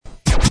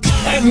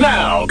And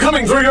now,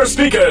 coming through your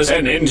speakers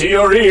and into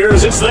your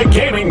ears, it's the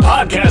gaming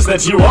podcast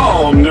that you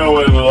all know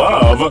and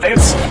love.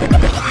 It's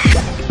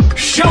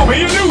Show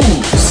Me Your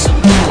News.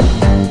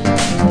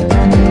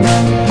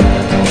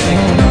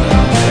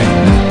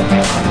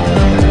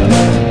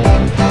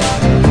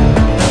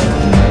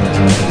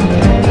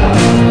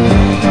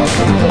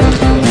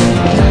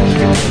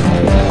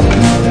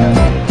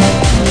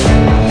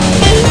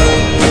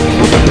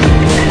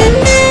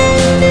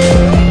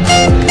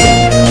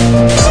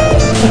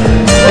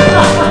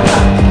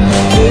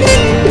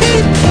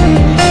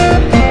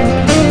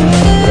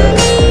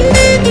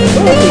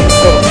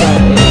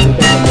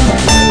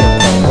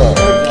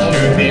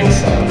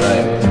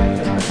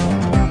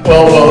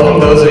 Well, welcome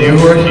those of you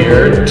who are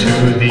here to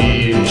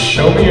the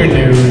Show Me Your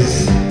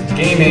News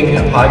Gaming,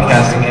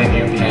 Podcasting, and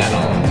You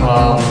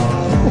panel.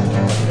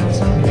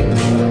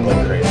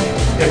 Like crazy.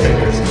 Get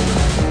figures.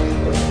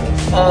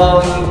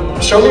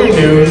 Show Me Your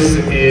News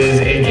is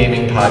a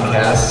gaming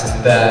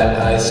podcast that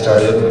I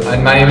started.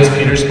 My name is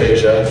Peter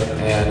Spezia,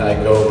 and I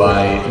go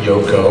by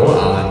Yoko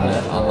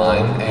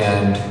online.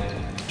 And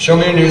Show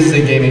Me Your News is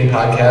a gaming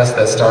podcast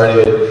that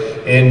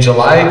started in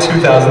July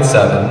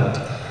 2007.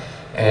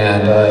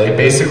 And it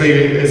basically,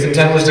 its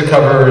intent was to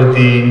cover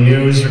the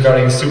news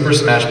regarding Super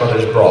Smash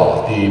Bros.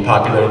 Brawl, the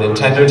popular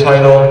Nintendo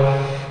title.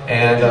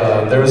 And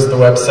there was the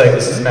website, the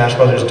Smash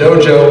Bros.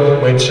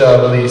 Dojo, which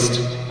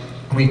released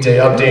weekday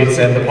updates.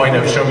 And the point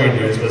of Show Me Your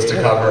News was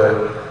to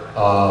cover,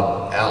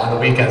 on the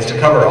weekends, to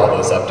cover all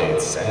those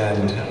updates.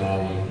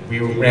 And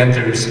we ran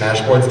through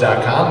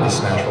Smashboards.com, the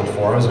Smash World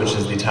Forums, which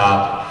is the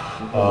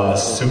top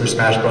Super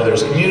Smash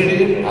Bros.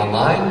 Community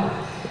online.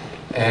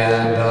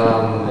 And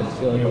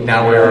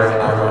now we're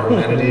our own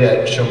entity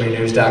at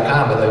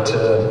ShowMeYourNews.com. I'd like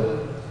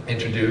to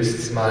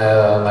introduce my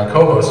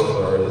co-host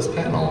for this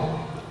panel.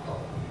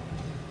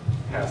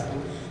 I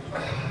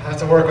have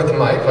to work with the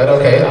mic, but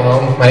okay.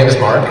 My name is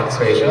Mark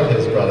Spezia,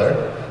 his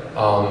brother.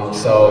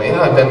 So yeah,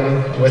 I've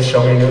been with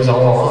Show Me Your News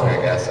all along, I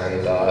guess,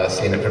 and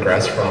seen it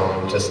progress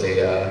from just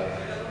a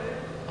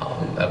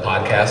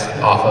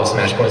podcast off of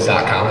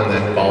Smashboards.com and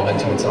then evolve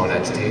into its own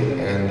entity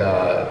and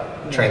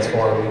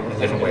transform in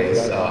different ways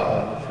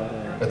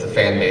with the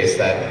fan base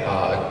that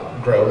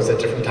grows at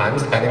different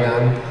times depending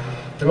on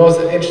the most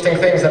interesting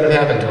things that have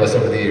happened to us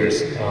over the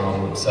years.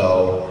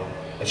 So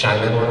I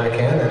chime in when I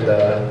can, and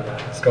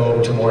let's go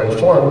over to a more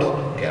informed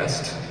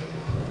guest.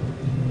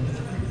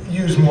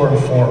 Use more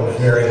informed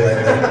very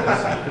lightly.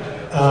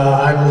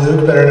 I'm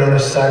Luke, better known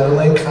as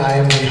Cyberlink. I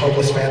am the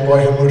hopeless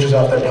fanboy who mooches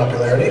off their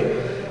popularity.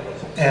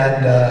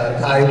 And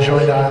I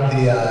joined on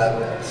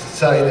the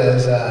site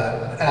as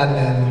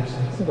admin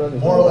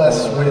more or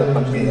less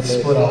when we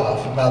split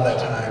off about that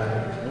time.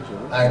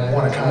 I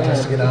won a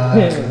contest to get on,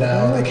 and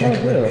now they can't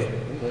get rid of me.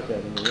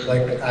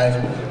 Like,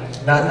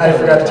 I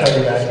forgot to tell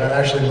you guys, but I'm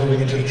actually moving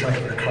into the trunk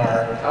of your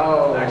car.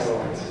 Oh,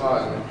 excellent.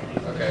 Fun.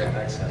 Okay,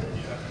 excellent.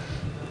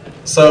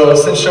 So,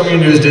 since Show Me Your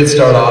News did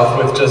start off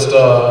with just,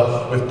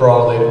 with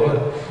Brawl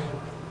related,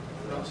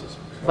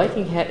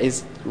 Viking hat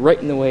is right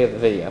in the way of the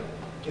video.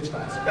 It's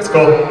fine. It's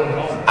cool.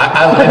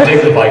 I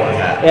dig the Viking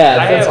hat. Yeah,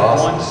 that's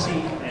awesome. One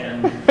seat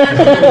and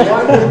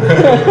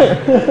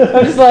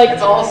I'm just like,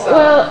 It's all set.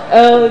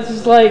 well, it's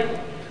just like,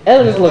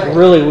 that'll just look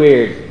really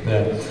weird.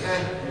 Yeah.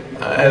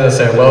 As I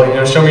said,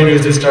 well, Show Me Your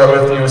News did start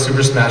with,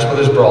 Super Smash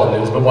Bros. Brawl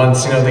news, but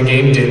once, the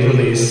game did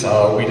release,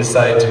 we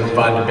decided to move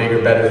on to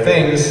bigger, better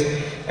things,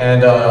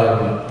 and,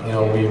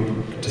 we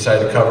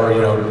decided to cover,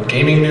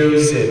 gaming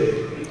news.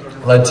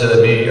 It led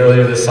to me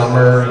earlier this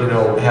summer,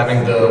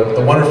 having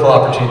the wonderful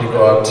opportunity to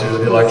go out to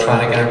the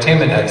Electronic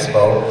Entertainment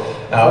Expo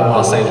out in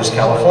Los Angeles,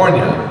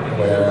 California,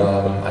 where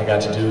I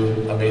got to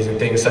do amazing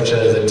things such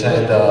as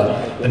attend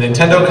the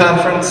Nintendo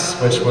conference,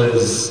 which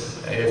was,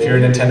 if you're a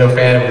Nintendo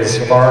fan, it was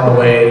far and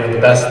away the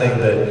best thing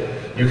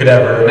that you could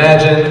ever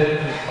imagine.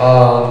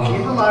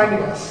 Keep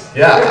reminding us.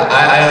 Yeah,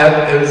 I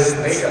had, it was...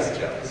 Make us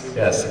jealous.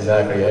 Yes,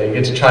 exactly. You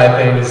get to try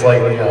things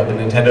like the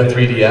Nintendo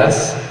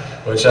 3DS,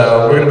 which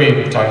we're going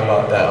to be talking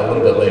about that a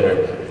little bit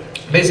later.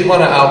 Basically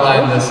want to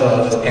outline this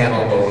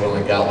panel, but we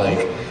only got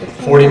like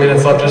 40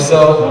 minutes left or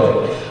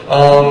so.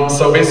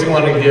 So basically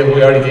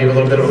we already gave a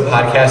little bit of a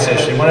podcast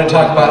history. We want to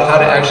talk about how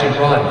to actually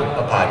run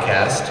a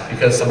podcast,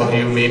 because some of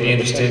you may be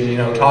interested in,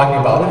 talking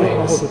about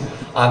things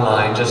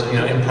online, just,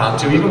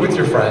 impromptu, even with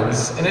your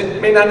friends. And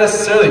it may not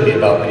necessarily be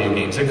about video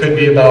games. It could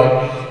be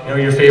about,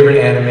 your favorite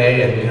anime,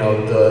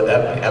 and,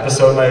 the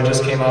episode might have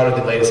just came out, or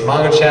the latest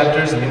manga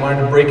chapters, and you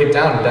wanted to break it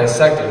down and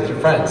dissect it with your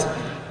friends.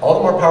 All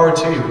the more power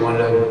to you. We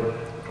wanted to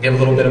give a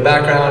little bit of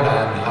background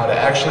on how to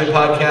actually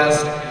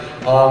podcast.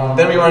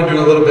 Then we want to do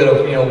a little bit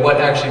of, what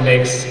actually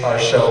makes our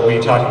show. We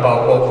talk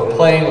about what we're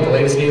playing, what the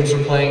latest games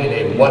we're playing, in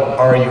a What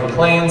Are You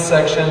Playing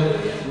section.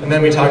 And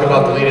then we talk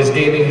about the latest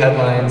gaming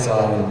headlines.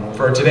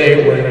 For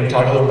today, we're going to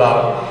talk a little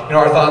about,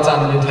 our thoughts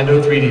on the Nintendo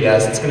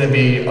 3DS. It's going to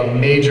be a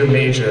major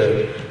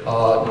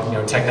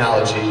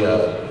technology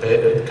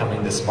bit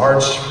coming this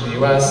March from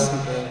the US.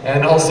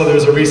 And also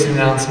there's a recent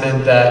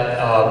announcement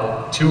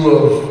that two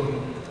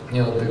of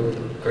the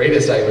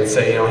greatest, I would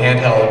say,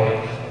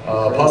 handheld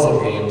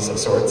puzzle games of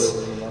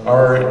sorts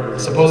are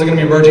supposedly going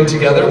to be merging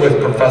together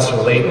with Professor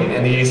Layton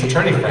and the Ace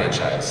Attorney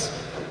franchise.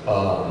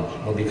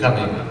 Will be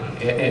coming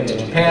into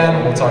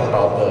Japan. We'll talk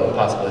about the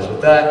possibilities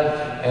with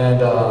that,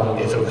 and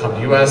if it'll come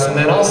to US. And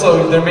then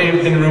also, there may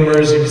have been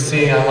rumors you've been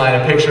seeing online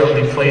a picture of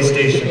the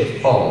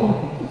PlayStation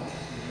phone.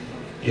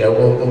 Yeah,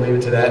 we'll leave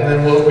it to that,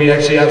 and then we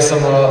actually have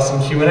some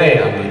Q&A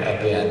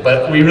at the end.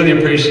 But we really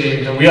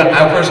appreciate.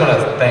 I first want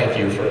to thank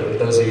you for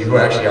those of you who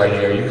actually are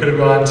here. You could have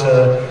gone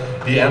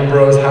to the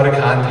Embros How to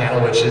Con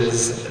panel, which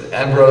is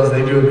Embros.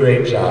 They do a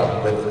great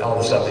job with all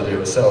the stuff they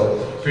do. So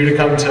for you to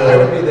come to, I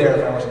would be there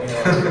if I wasn't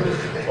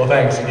here. Well,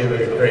 thanks. You gave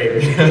it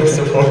great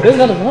support. There's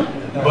another one.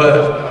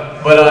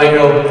 But you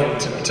know,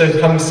 to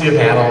come see a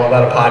panel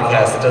about a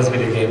podcast that does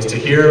video games, to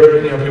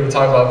hear people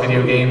talk about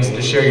video games,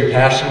 to share your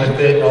passion with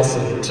it, and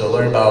also to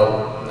learn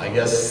about, I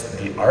guess,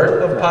 the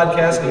art of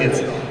podcasting,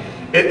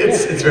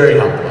 it's very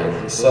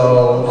humbling.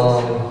 So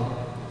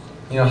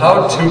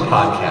how to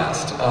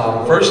podcast.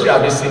 First, you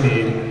obviously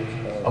need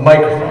a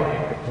microphone.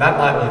 Not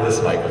like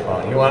this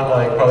microphone. You want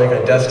probably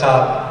a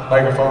desktop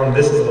microphone.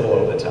 This is a little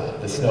over the top.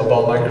 The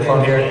Snowball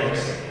microphone here.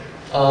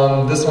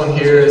 This one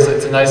here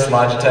it's a nice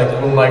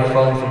Logitech boom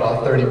microphone for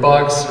about $30.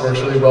 Works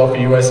really well for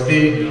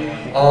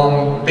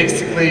USB.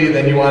 Basically,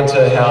 then you want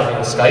to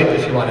have Skype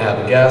if you want to have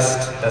a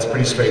guest. That's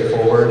pretty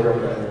straightforward.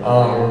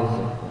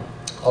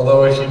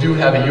 Although if you do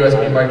have a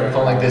USB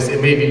microphone like this,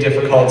 it may be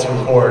difficult to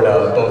record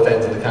both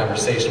ends of the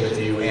conversation with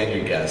you and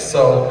your guest.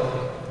 So,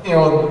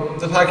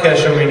 the podcast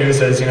Show Me News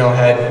has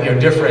had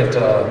different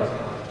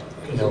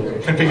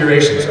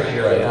configurations right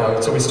here right now.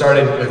 So we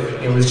started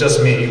with it was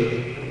just me.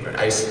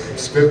 I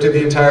scripted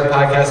the entire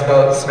podcast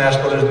about Smash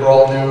Brothers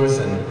Brawl news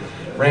and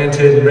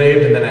ranted and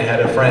raved, and then I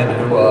had a friend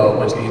who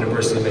went to the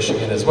University of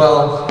Michigan as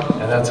well,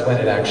 and that's when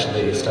it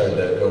actually started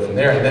to go from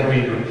there. And then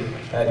we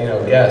had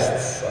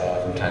guests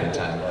from time to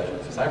time, like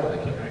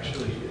Cyberlink here.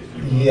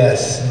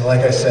 Yes, and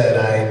like I said,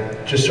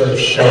 I just sort of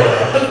showed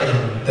up,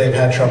 and they've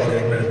had trouble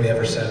getting rid of me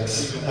ever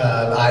since.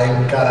 I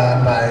got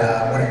on by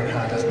winning a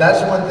contest.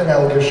 That's one thing I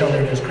will give Show Me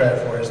News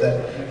credit for, is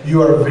that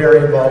you are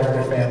very involved with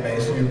your fan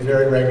base. You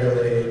very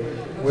regularly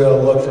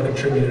will look for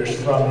contributors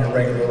from your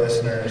regular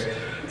listeners,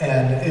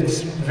 and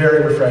it's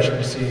very refreshing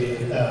to see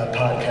a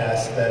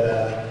podcast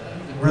that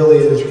really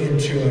is in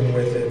tune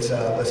with its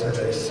listener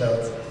base.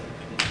 So,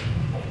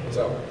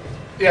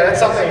 yeah, that's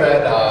something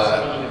that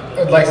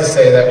I'd like to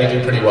say that we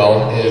do pretty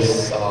well,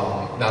 is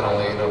not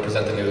only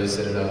present the news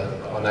in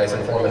a nice,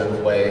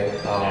 informative way,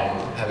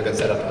 have a good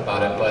setup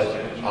about it,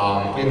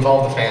 but we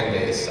involve the fan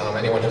base,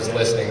 anyone who's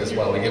listening as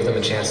well. We give them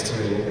a chance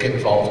to get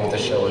involved with the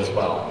show as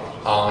well.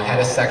 I had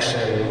a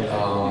section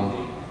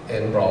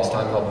in Brawl's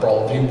time called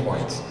Brawl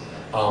Viewpoints,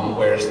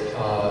 where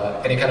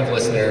any kind of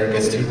listener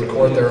gets to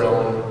record their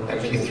own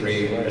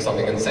MP3 or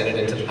something and send it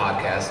into the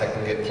podcast that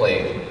can get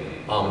played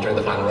during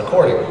the final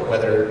recording,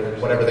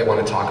 whatever they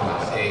want to talk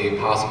about, a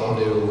possible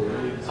new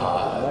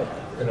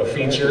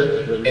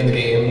feature in the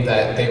game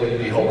that they would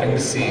be hoping to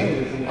see.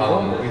 We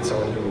had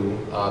someone who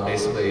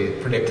basically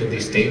predicted the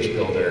stage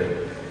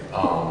builder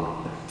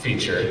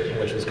feature,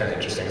 which was kind of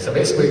interesting. So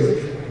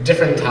basically,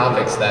 different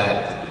topics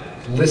that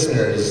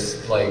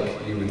listeners like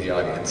you in the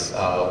audience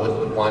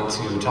would want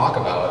to talk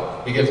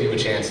about, we give you a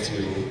chance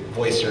to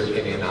voice your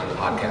opinion on the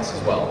podcast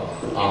as well.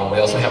 We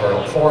also have our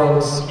own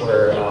forums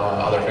where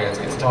other fans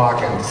get to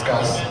talk and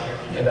discuss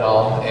and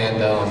all,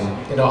 and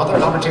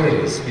other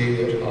opportunities.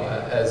 We,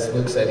 as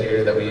Luke said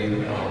here, that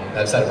we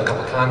have set up a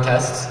couple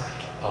contests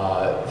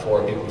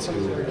for people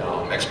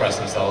to express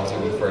themselves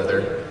even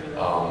further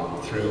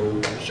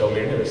through Show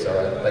Me News. So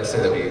I'd like to say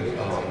that we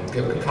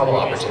give a couple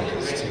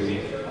opportunities to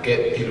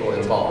get people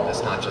involved.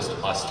 It's not just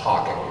us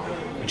talking.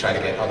 We try to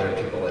get other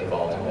people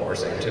involved in what we're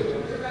saying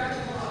too.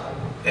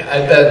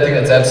 I think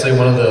that's absolutely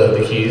one of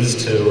the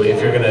keys to,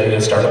 if you're going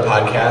to start a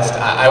podcast.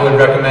 I would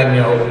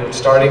recommend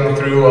starting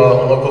through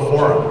a local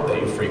forum that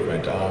you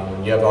frequent.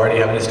 You already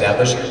have an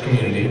established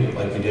community,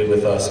 like we did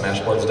with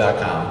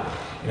Smashboards.com.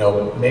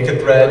 Make a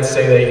thread,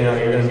 say that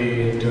you're going to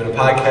be doing a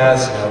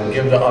podcast.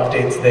 Give the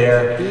updates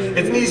there.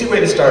 It's an easy way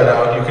to start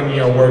out. You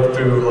can work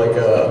through like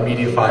a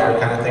Mediafire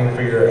kind of thing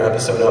for your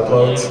episode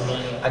uploads.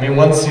 I mean,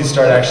 once you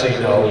start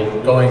actually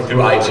going through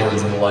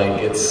iTunes and the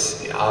like,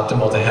 it's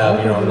optimal to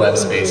have your own web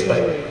space, but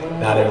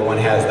not everyone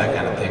has that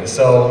kind of thing.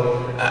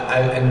 So,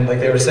 and like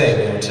they were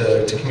saying,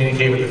 to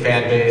communicate with the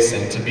fan base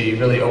and to be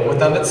really open with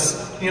them.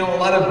 It's a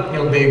lot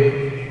of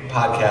big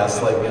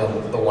podcasts like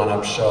the One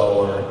Up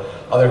Show or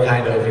other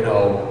kind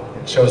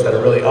of shows that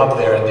are really up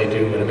there and they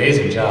do an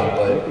amazing job,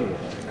 but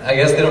I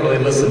guess they don't really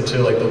listen to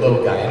like the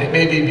little guy, and it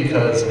may be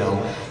because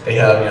they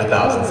have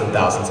thousands and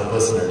thousands of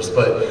listeners.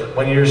 But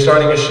when you're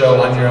starting a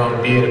show on your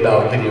own, be it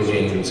about video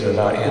games or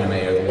about anime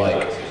or the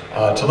like,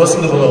 to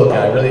listen to the little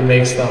guy really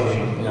makes them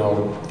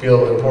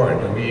feel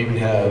important. And we even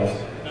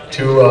have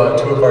two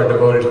of our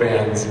devoted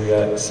fans. We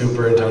got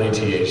Super and Tony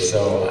TH.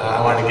 So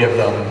I want to give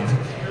them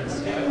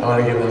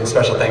a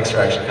special thanks for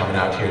actually coming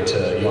out here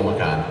to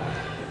Youmacon.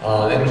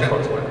 And of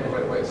course,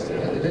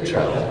 they did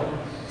travel.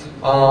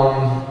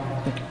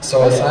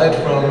 So aside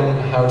from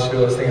how to,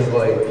 I was thinking of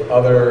like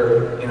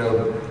other,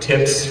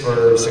 tips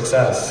for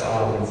success.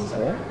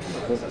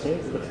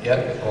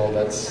 Yep. Well,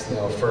 that's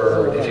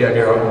for if you have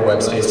your own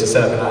web space to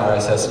set up an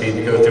RSS feed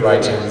to go through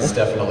iTunes,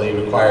 definitely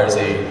requires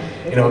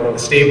a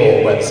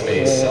stable web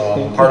space.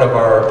 Part of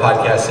our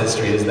podcast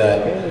history is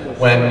that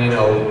when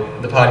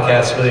the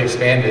podcast really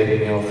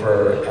expanded,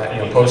 for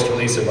post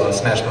release of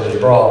Smash Brothers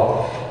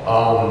Brawl,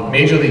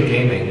 Major League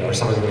Gaming, or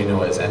something we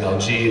know as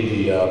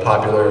MLG, the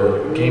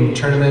popular game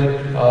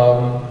tournament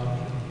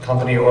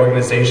company or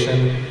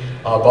organization,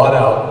 bought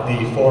out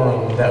the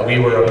forum that we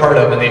were a part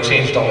of, and they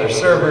changed all their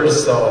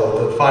servers,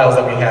 so the files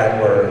that we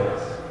had were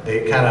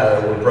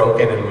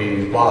broken, and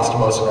we lost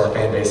most of our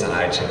fan base on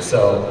iTunes.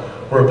 So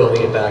we're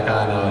building it back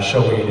on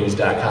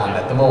showmeyournews.com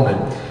at the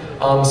moment.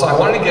 So I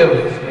wanted to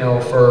give,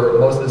 for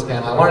most of this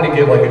panel, I wanted to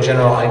give like a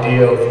general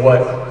idea of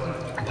what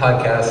a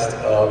podcast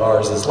of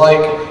ours is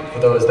like for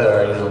those that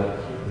are,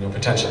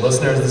 potential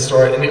listeners of the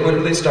story, and it would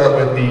really start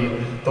with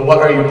the what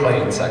are you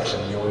playing section.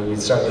 We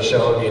start the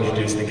show, we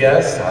introduce the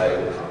guests.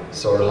 Hi,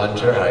 Sword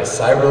Hunter. Hi,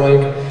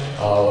 Cyberlink.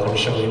 Welcome to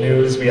Show Me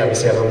News. We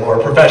obviously have a more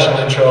professional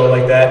intro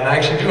like that, and I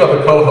actually do have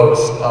a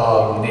co-host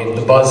named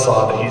The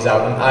Buzzsaw, but he's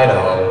out in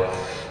Idaho.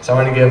 So I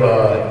want to give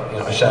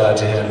a shout out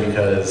to him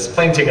because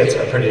plane tickets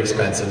are pretty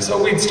expensive.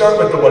 So we'd start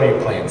with the what are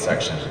you playing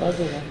section.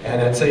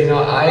 And I'd say,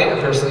 I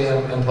personally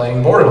am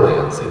playing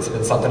Borderlands. It's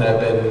been something I've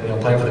been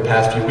playing for the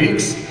past few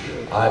weeks.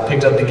 I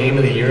picked up the Game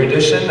of the Year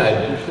edition.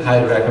 I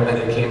highly recommend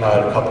it. It came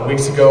out a couple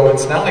weeks ago.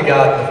 It's not only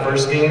got the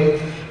first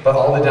game, but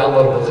all the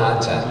downloadable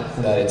content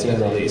that it's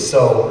been released.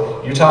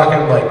 So you're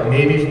talking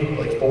maybe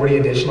 40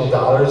 additional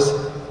dollars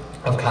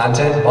of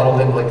content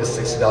bundled in like a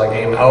 $60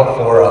 game out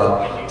for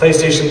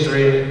PlayStation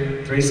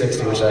 3,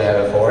 360, which I have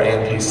it for,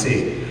 and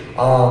PC.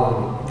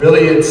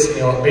 Really,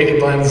 it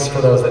blends, for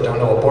those that don't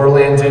know what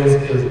Borderlands is,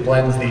 it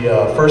blends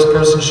the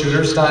first-person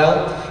shooter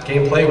style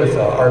gameplay with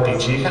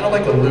RPG, kind of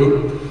like a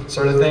loot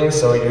sort of thing.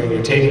 So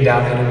you're taking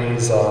down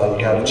enemies,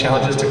 you have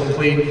challenges to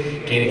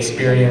complete, gain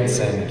experience,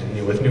 and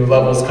with new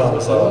levels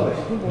comes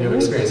new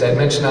experience. I had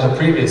mentioned on a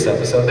previous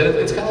episode that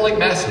it's kind of like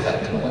Mass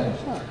Effect in a way.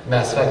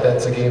 Mass Effect,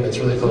 that's a game that's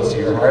really close to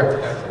your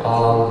heart,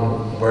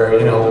 where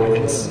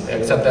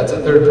except that's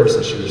a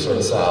third-person shooter sort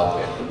of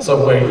style.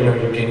 So where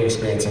you're gaining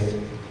experience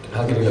and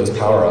getting those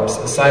power-ups.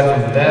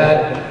 Aside from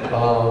that,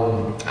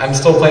 I'm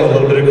still playing a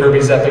little bit of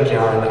Kirby's Epic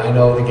Yarn. I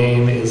know the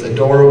game is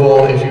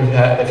adorable. If you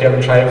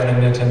haven't tried it for the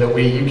Nintendo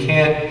Wii, you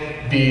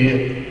can't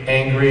be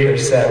angry or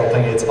sad while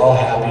playing it. It's all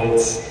happy.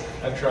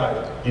 I've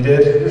tried. You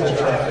did? I've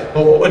tried.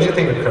 Well, what did you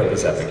think of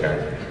Kirby's Epic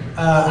Yarn?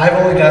 I've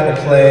only gotten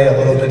to play a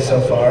little bit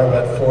so far,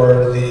 but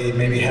for the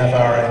maybe half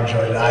hour I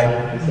enjoyed it.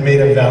 I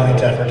made a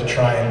valiant effort to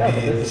try and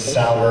be the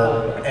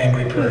sour,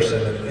 angry person.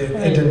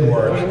 It didn't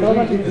work.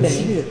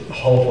 It's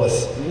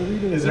hopeless.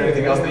 Is there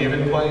anything else that you've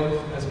been playing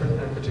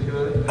in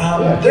particular?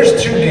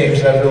 There's two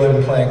games that I've really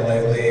been playing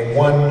lately.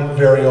 One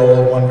very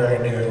old, one very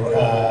new.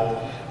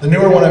 The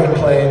newer one I've been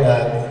playing,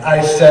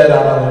 I said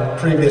on a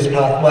previous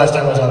last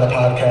time I was on the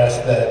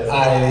podcast that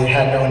I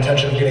had no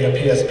intention of getting a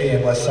PSP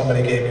unless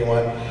somebody gave me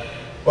one.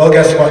 Well,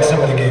 guess what?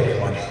 Somebody gave me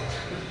one.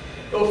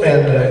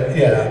 And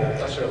yeah.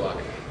 That's your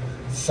luck.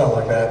 Something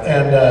like that.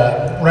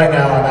 And right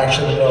now I'm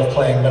actually in the middle of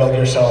playing Metal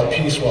Gear Solid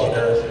Peace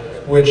Walker,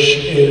 which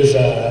is,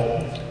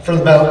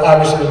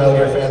 obviously the Metal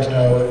Gear fans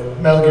know,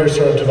 Metal Gear is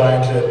sort of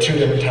divided into two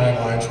different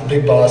timelines, the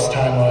Big Boss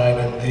timeline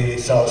and the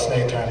Solid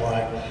Snake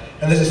timeline.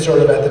 And this is sort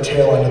of at the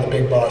tail end of the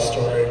Big Boss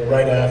story,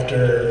 right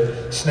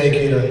after Snake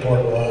Eater and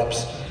Portable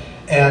Ops.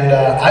 And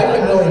I've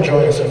been really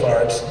enjoying it so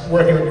far. It's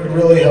working, it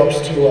really helps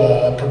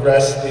to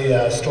progress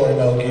the story of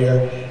Metal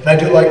Gear. And I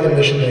do like the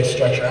mission-based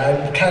structure.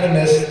 I kind of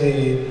miss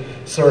the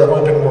sort of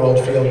open world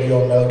feel the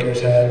old Metal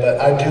Gear's had,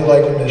 but I do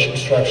like the mission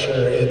structure.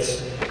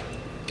 It's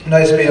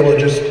nice to be able to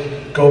just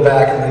go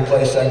back and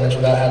replay segments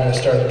without having to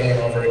start the game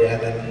over again.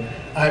 And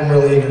I'm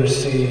really eager to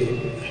see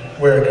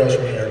where it goes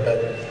from here.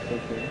 But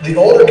the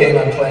older game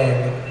I'm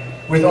playing,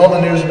 with all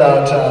the news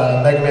about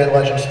Mega Man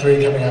Legends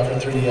 3 coming out for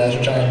 3DS,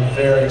 which I am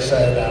very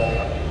excited about,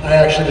 I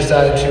actually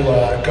decided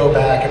to go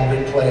back and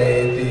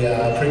replay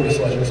the previous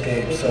Legends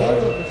games.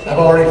 So I've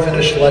already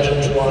finished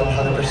Legends 1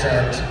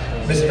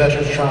 100%,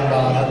 Misadventures of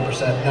Tron-Bonne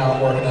 100%, now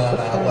I'm working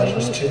on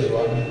Legends 2.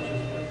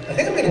 I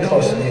think I'm getting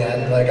close to the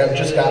end. I've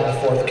just gotten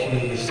the 4th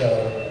key,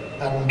 so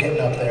I'm getting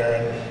up there.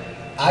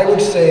 And I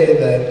would say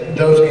that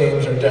those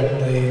games are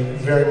definitely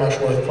very much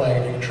worth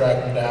playing if you can track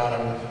them down.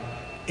 I'm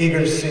eager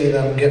to see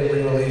them get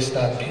re-released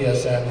on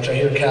PSN, which I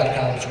hear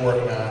Capcom's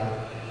working on.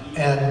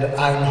 And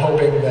I'm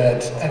hoping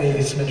that any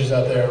smidges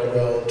out there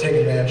will take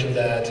advantage of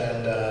that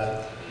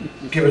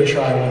and give it a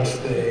try once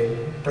they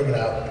bring it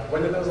out.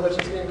 When did those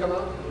Legends games come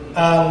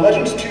out?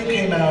 Legends 2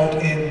 came out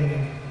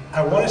in,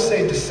 I want to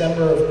say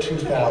December of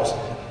 2000.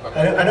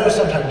 Okay. I know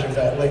sometime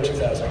late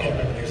 2000, I can't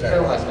remember the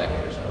exact last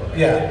decade or so.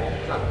 Yeah.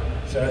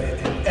 So,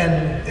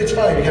 and it's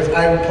funny because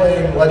I'm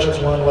playing Legends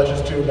 1,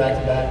 Legends 2 back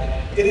to back.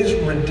 It is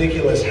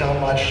ridiculous how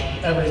much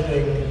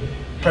everything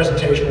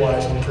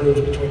presentation-wise improves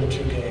between the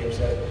two games.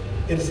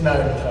 It's not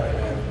even funny,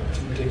 man.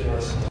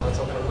 ridiculous.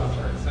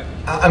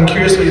 I'm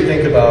curious what you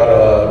think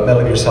about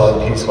Metal Gear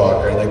Solid Peace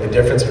Walker and like the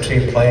difference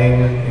between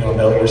playing, a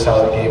Metal Gear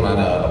Solid game on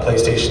a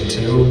PlayStation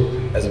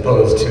 2 as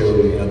opposed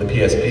to, the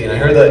PSP. And I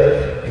heard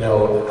that,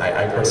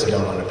 I personally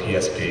don't own a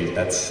PSP.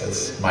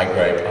 That's my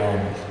gripe.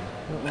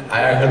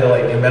 I heard that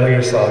like Metal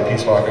Gear Solid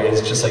Peace Walker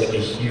is just like a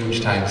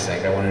huge time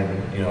sink. I wondered,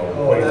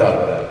 what you thought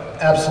about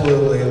that.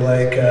 Absolutely.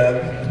 Like,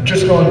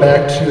 just going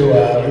back to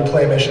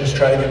replay missions,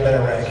 try to get better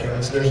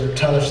rankings. There's a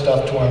ton of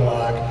stuff to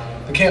unlock.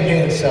 The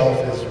campaign itself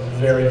is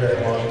very,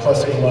 very long.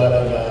 Plus, there's a lot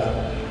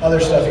of other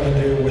stuff you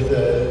can do with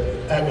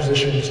the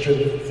acquisition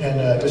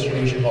and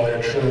distribution of all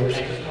your troops,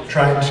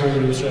 trying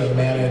to sort of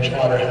manage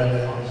Outer Heaven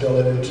and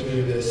build it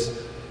into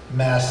this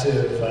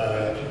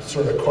massive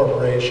sort of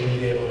corporation,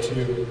 be able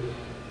to,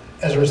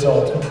 as a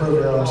result, improve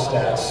your own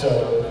stats.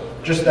 So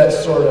just that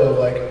sort of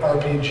like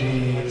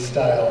RPG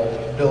style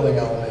building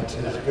element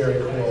is very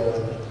cool.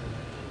 And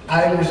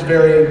I was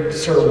very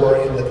sort of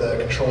worried that the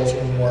controls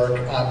wouldn't work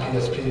on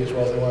PSP as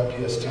well as they were on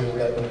PS2,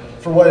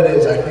 but for what it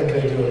is, I think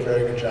they do a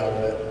very good job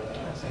of it.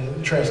 And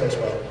it translates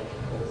well.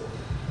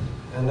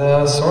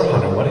 And Sword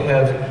Hunter, what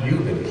have you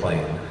been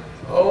playing?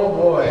 Oh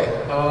boy,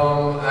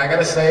 I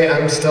gotta say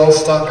I'm still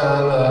stuck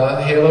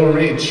on Halo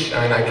Reach.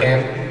 I mean,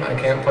 I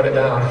can't put it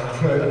down.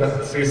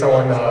 See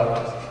someone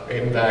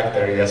in back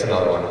there, yes,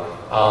 another one.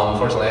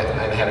 Unfortunately,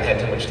 I haven't had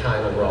too much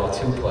time overall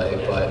to play,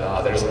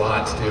 but there's a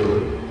lot to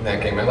do in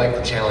that game. I like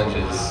the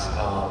challenges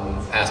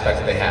aspect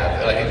that they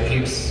have. Like it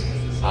keeps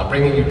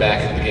bringing you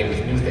back into the game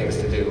with new things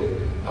to do,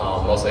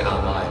 mostly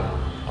online,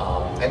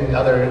 and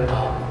other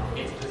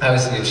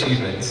obviously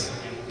achievements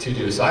to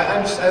do. So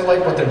I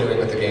like what they're doing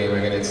with the game.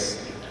 I mean,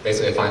 it's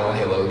basically a final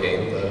Halo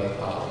game.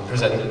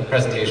 The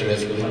presentation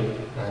is really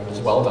was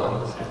well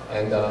done,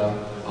 and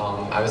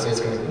obviously it's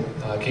going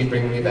to keep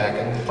bringing me back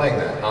and playing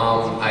that.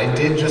 I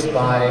did just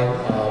buy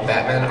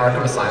Batman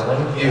Arkham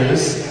Asylum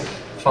used,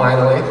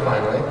 finally,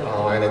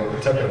 and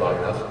it took me long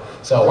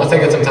enough. So once I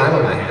get some time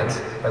on my hands,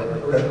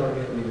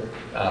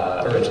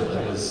 originally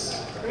it was.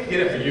 You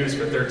get it for used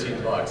for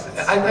 $13.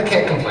 I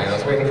can't complain. I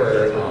was waiting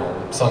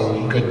for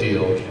some good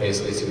deal,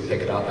 basically, to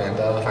pick it up, and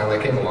finally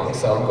it came along.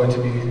 So I'm going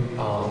to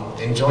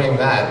be enjoying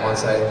that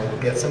once I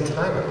get some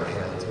time on my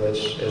hands,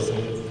 which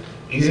isn't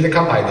easy to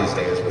come by these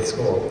days with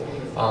school.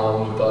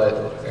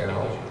 But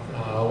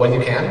when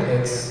you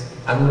can,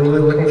 I'm really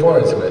looking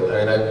forward to it.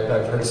 I mean,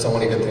 I've heard so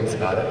many good things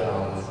about it.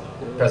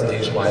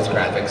 Presentation-wise,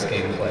 graphics,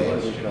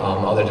 gameplay,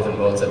 other different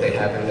modes that they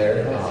have in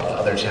there,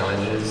 other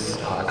challenges,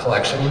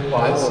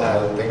 collection-wise,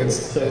 I think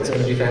it's going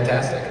to be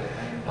fantastic.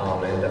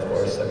 And of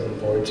course, I'm looking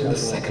forward to the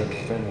second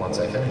game once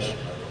I finish.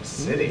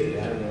 City,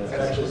 yeah. I'd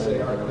actually say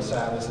Arkham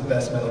Asylum is the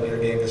best Metal Gear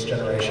game this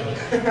generation.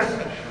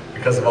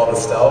 Because of all the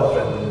stealth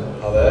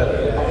and all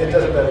that? Yeah, it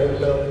does a better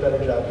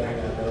job being a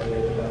Metal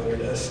Gear than Metal Gear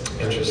does.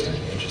 Interesting.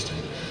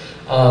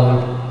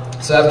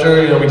 So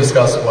after we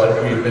discussed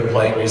what we've been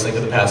playing recently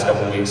for the past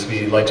couple of weeks,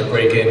 we like to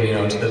break in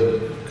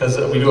because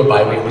we do a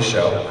bi-weekly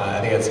show.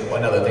 I think it's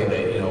another thing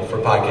that for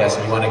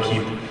podcasting you want to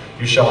keep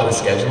your show on a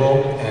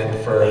schedule. And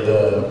for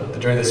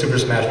during the Super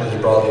Smash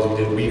Bros. Brawl days, we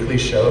did weekly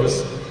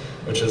shows,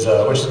 which is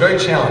very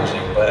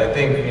challenging. But I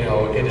think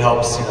it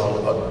helps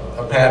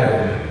a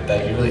pattern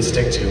that you really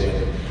stick to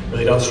and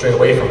really don't stray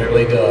away from. It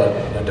really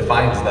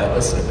defines that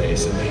listener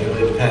base, and they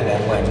really depend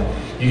on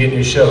when you get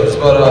new shows.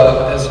 But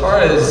as far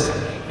as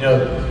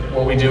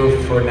what we do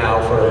for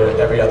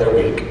every other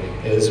week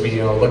is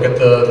we look at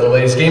the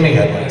latest gaming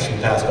headlines from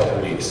the past couple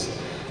of weeks.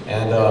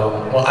 And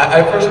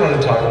I first want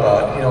to talk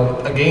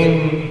about a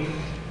game,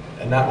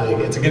 and not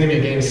really, it's going to be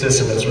a game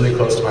system that's really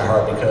close to my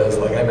heart because,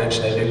 like I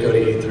mentioned, I did go to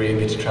E3 and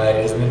get to try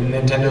it. It's the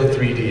Nintendo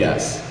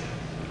 3DS.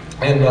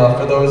 And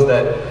for those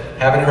that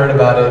haven't heard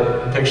about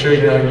it, picture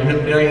your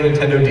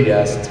Nintendo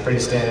DS. It's pretty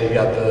standard. You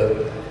got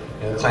the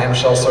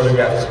clamshell sort of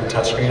graphics with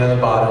touchscreen on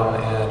the bottom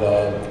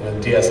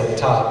and DS on the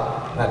top.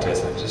 Not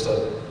DS, just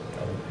a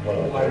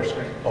wider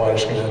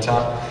screen on the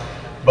top.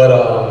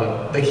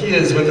 But the key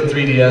is with the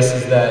 3DS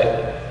is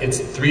that it's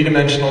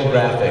three-dimensional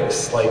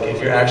graphics. Like if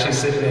you're actually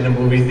sitting in a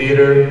movie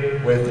theater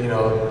with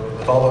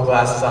with all the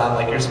glasses on,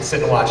 like you're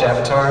sitting to watch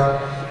Avatar,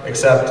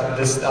 except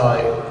this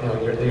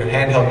your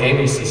handheld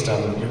gaming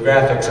system, your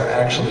graphics are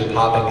actually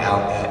popping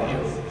out at you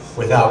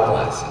without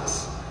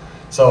glasses.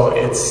 So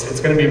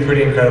it's going to be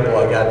pretty incredible.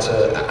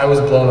 I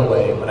was blown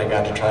away when I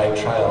got to try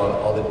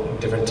all the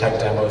different tech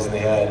demos they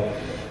had.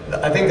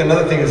 I think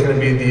another thing is going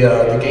to be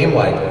the game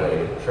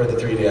library for the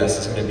 3DS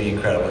is going to be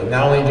incredible.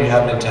 Not only do you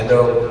have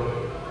Nintendo,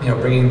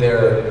 bringing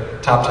their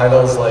top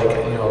titles like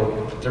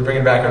they're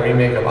bringing back a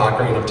remake of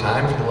Ocarina of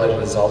Time for The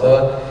Legend of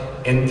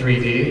Zelda in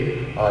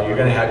 3D. You're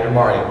going to have your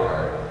Mario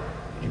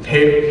Kart,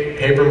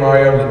 Paper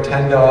Mario,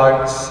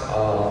 Nintendogs.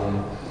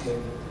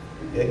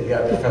 You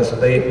got Professor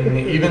Layton,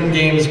 even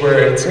games where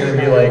it's going to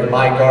be like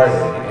My Garden,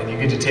 and you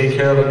get to take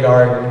care of a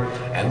garden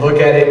and look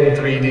at it in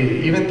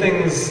 3D. Even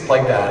things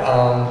like that.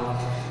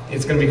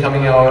 It's going to be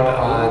coming out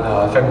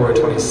on February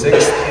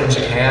 26th in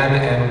Japan,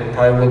 and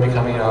probably will be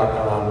coming out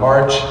around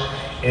March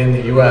in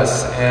the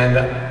U.S. And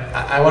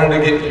I wanted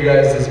to get you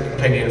guys'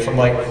 opinion from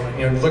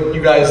look,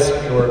 you guys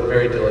were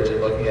very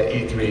diligent looking at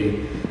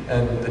E3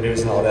 and the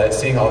news and all that,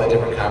 seeing all the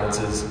different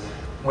conferences.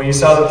 When you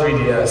saw the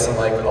 3DS and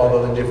all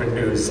the different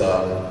news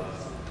that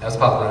was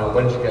popping around,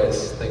 what did you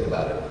guys think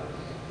about it?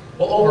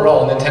 Well,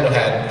 overall, Nintendo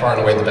had far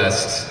and away the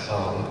best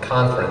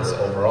conference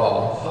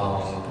overall.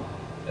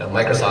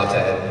 Microsoft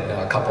had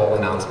a couple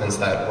announcements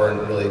that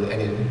weren't really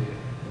any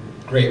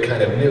great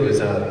kind of news.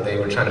 They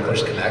were trying to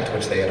push Kinect,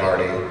 which they had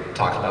already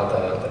talked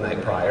about the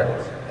night prior,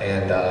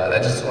 and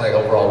that just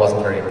overall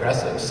wasn't very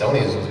impressive.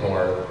 Sony's was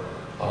more.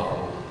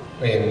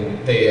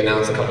 They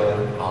announced a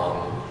couple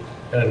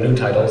new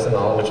titles and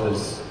all, which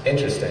was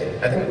interesting.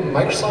 I think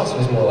Microsoft's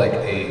was more like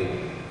a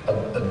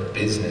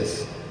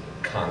business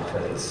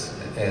conference,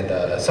 and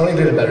Sony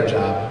did a better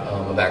job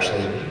of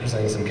actually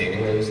presenting some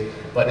gaming news.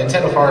 But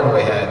Nintendo far and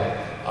away had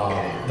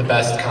the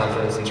best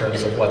conference in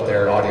terms of what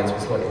their audience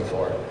was looking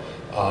for.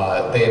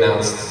 They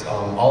announced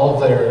all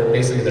of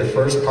their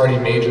first-party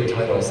major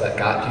titles that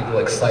got people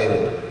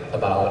excited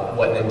about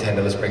what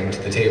Nintendo was bringing to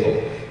the table,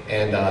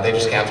 and they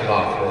just capped it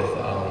off with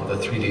the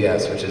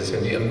 3DS, which is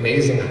going to be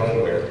amazing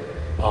hardware.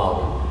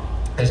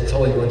 It's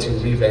totally going to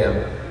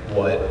revamp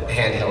what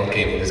handheld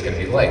gaming is going to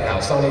be like. How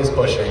Sony is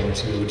pushing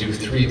to do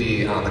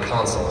 3D on the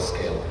console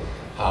scale.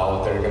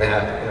 How they're going to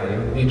have, you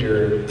need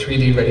your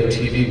 3D ready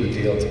TV with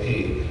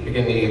DLP. You're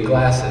going to need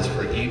glasses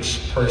for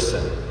each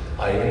person.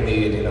 You're going to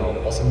need,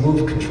 also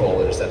Move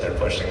controllers that they're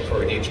pushing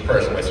for each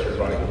person, which is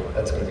running.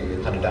 That's going to be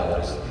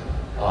 $100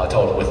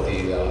 total with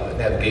the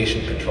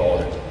navigation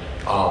controller.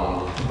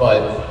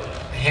 But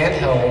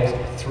handheld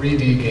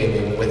 3D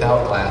gaming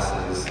without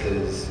glasses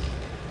is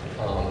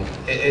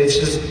it's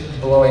just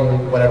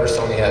blowing whatever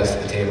Sony has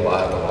to the table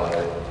out of the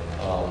water.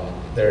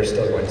 They're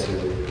still going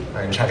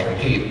to try to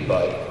compete,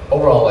 but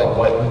overall,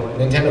 what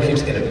Nintendo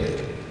keeps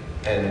innovating,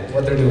 and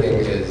what they're doing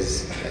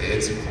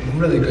it's a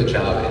really good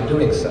job in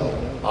doing so.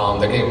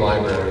 Their game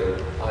library,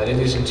 in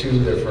addition to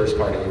their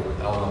first-party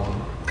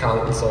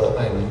console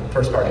and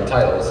first-party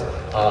titles,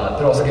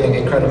 they're also getting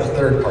incredible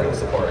third-party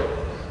support.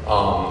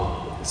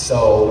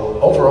 So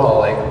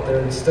overall,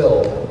 they're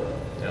still,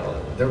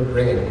 they're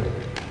bringing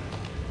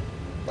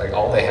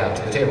all they have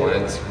to the table,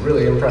 and it's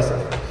really impressive.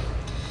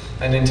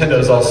 And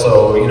Nintendo's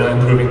also,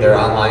 improving their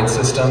online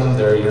system.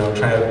 They're,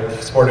 trying to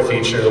support a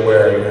feature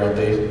where,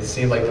 they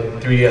seem like the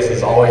 3DS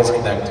is always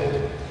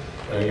connected.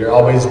 You're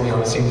always,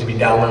 seem to be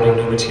downloading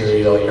new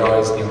material. You're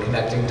always,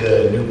 connecting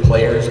to new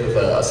players with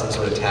some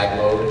sort of tag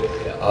mode.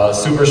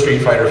 Super Street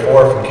Fighter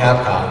 4 from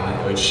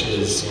Capcom, which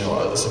is,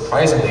 a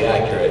surprisingly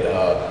accurate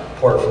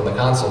port from the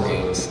console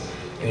games.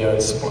 They're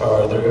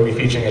going to be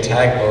featuring a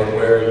tag mode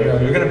where,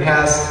 you're going to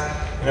pass,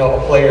 a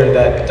player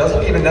that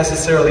doesn't even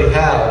necessarily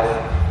have,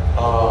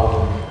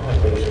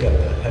 the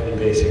heavy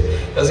bass here,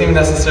 doesn't even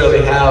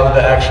necessarily have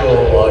the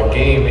actual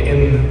game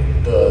in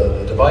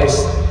the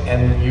device,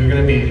 and you're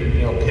going to be,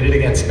 pitted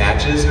against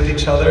matches with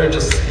each other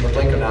just in the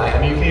blink of an eye.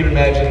 You can even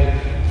imagine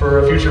for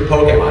a future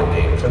Pokemon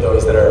game, for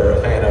those that are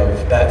a fan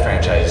of that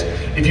franchise,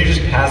 if you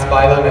just pass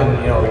by them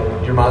and,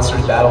 your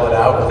monsters battle it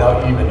out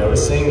without you even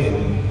noticing,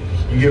 and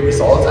you get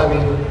results,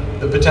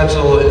 the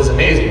potential is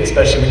amazing,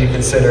 especially when you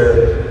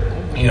consider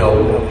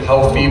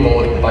how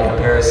feeble, by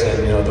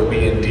comparison, the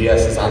Wii and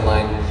DS's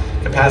online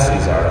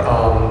capacities are.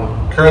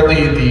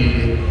 Currently,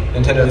 the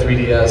Nintendo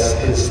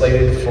 3DS is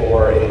slated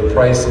for a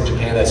price in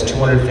Japan that's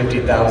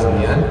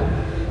 250,000 yen,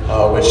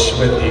 which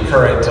with the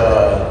current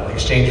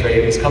exchange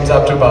rate comes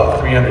up to about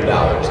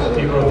 $300. So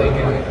people are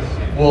thinking,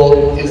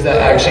 well, does that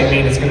actually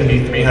mean it's going to be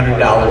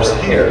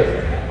 $300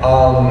 here?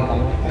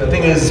 The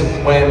thing is,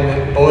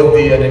 when both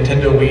the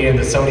Nintendo Wii and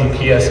the Sony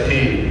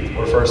PSP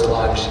were first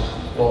launched,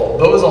 well,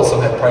 those also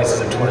had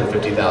prices of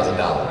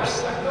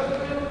 $250,000,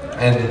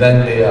 and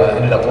then they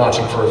ended up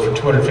launching for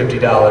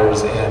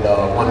 $250 and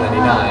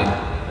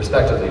 $199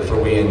 respectively for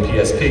Wii and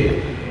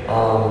PSP.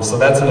 So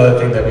that's another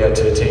thing that we had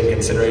to take into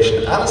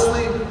consideration.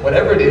 Honestly,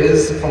 whatever it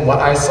is, from what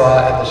I saw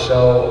at the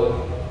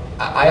show,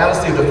 I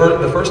honestly,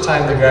 the first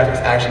time the graphics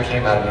actually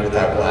came out of me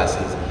without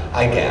glasses,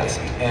 I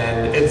gasped.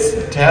 And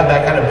to have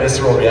that kind of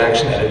visceral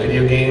reaction at a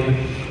video game,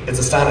 it's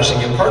astonishing.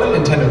 And part of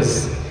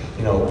Nintendo's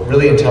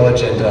really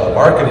intelligent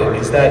marketing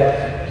is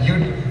that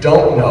you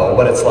don't know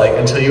what it's like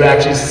until you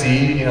actually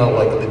see,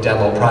 the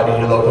demo, probably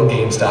your local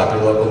GameStop,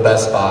 your local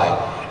Best Buy.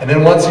 And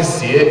then once you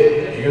see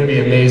it, you're going to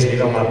be amazed and you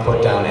don't want to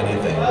put down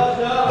anything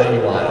that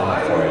you want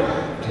for it.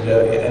 Do you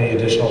have any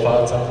additional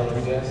thoughts on the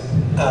 3DS?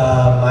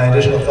 My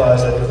additional thought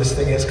is that if this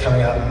thing is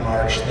coming out in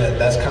March,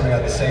 that's coming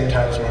out at the same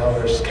time as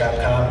Marvel vs.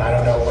 Capcom. I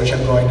don't know which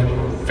I'm going to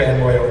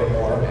fanboy over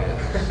more.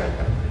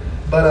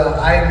 But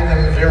I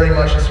am very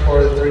much in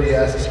support of the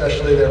 3DS,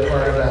 especially their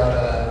part about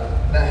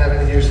not having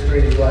to use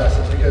 3D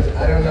glasses, because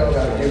I don't know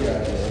about you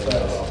guys,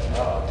 but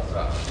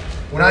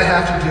when I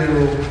have to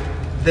do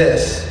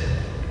this,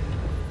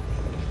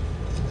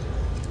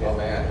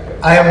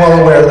 I am well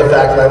aware of the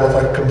fact that I look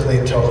like a complete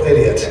and total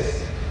idiot.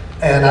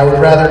 And I would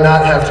rather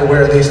not have to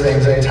wear these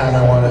things anytime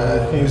I want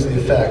to use the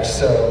effects,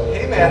 so...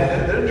 Hey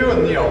man, they're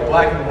doing,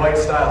 black and white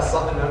style,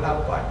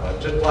 not black,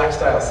 but just black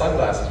style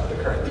sunglasses with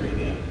the current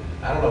 3D.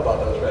 I don't know about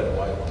those red and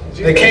white ones.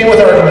 They came with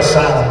Arkham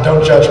Asylum.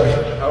 Don't judge me.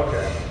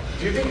 Okay.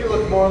 Do you think you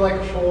look more like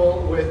a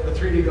fool with the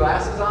 3D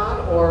glasses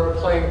on or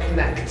playing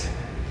Kinect?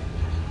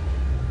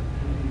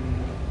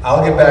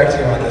 I'll get back to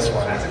you on this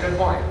one. That's a good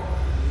point.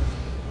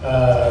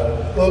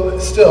 Well,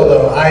 still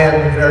though, I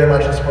am very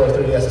much in support of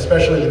 3DS,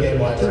 especially the game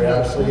library.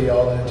 Obviously,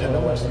 all the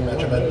Nintendo ones you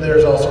mentioned, but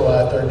there's also a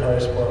lot of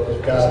third-party support.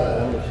 We've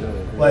got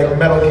like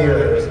Metal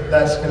Gear.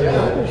 That's going to be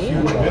a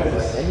huge one.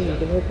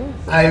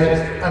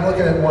 I'm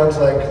looking at ones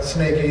like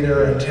Snake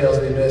Eater and Tales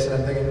of the Abyss, and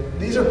I'm thinking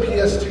these are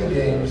PS2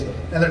 games,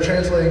 and they're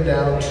translating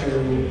down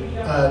to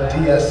a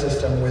DS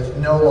system with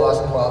no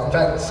loss in quality. In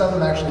fact, some of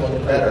them actually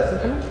look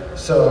better.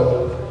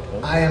 So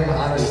I am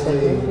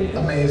honestly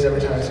amazed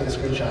every time I see a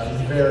screenshot.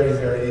 I'm very,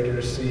 very eager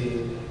to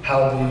see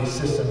how the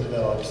system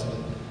develops and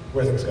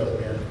where things go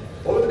from here.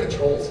 What were the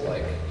controls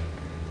like?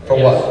 For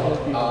what?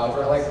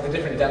 For like the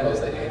different demos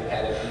that you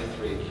had at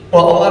E3.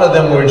 Well, a lot of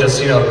them were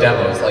just,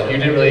 demos. Like, you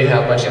didn't really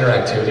have much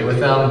interactivity with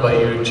them, but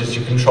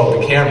you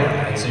controlled the camera.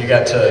 And so you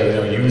got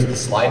to, use the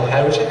slide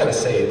pad, which I gotta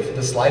say,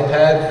 the slide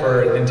pad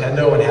for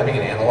Nintendo and having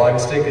an analog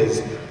stick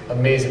is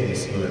amazingly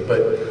smooth.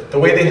 But the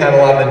way they had a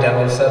lot of the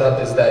demos set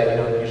up is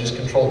that, you just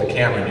controlled the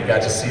camera and you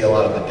got to see a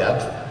lot of the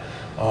depth,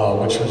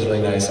 which was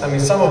really nice. I mean,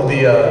 some of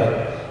the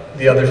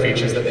other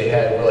features that they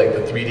had were like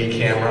the 3D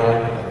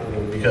camera,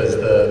 because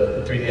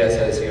the 3DS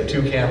has,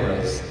 two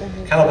cameras,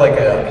 kind of like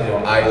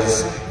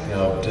eyes,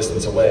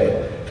 distance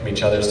away from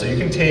each other. So you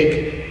can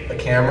take a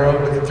camera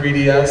with the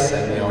 3DS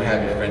and,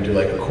 have your friend do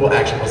like a cool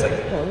action pose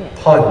like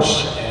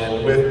punch.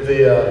 And with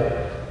the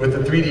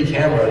 3D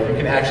camera, you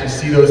can actually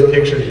see those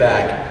pictures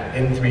back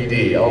in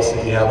 3D. Also,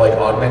 you have like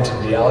augmented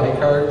reality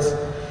cards,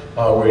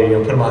 where you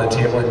put them on the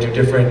table and do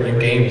different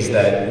games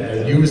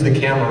that use the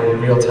camera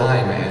in real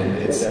time, and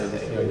it's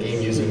a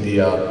game using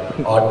the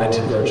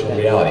augmented virtual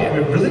reality. I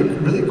mean, really,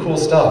 really cool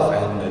stuff,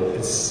 and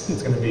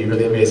it's going to be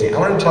really amazing. I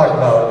want to talk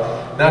about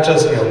not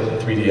just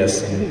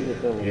 3DS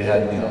and you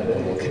had the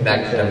little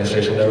Kinect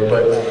demonstration, whatever,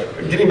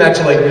 but getting back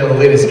to the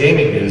latest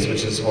gaming news,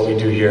 which is what we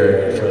do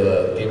here for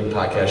the gaming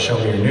podcast, Show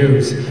Me Your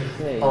News,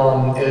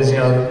 is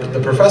the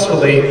Professor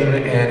Layton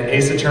and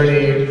Ace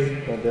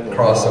Attorney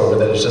crossover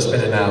that has just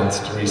been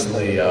announced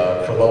recently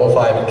for Level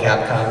 5 and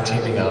Capcom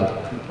teaming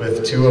up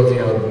with two of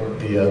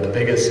the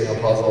biggest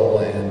puzzle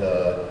and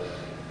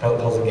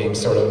puzzle game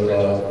sort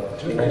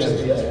of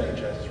franchises.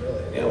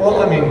 Yeah,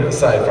 well, I mean,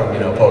 aside from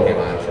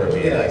Pokemon for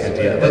being like a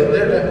deal, but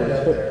They're definitely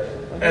out there.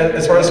 and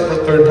as far as for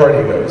third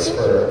party goes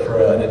for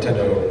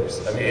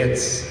Nintendo, I mean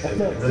it's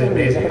really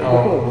amazing.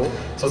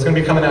 So it's going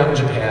to be coming out in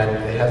Japan.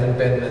 It hasn't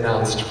been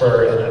announced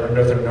for a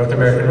North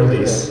American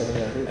release,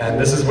 and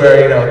this is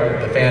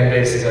where the fan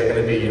bases are going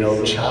to be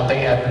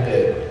chomping at the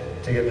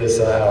bit to get this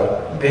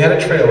out. They had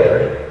a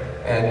trailer,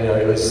 and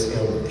it was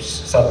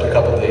subbed a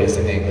couple days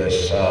in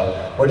English.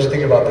 What did you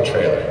think about the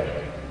trailer?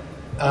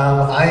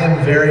 I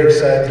am very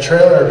excited. The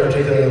trailer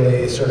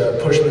particularly sort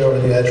of pushed me over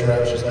the edge where I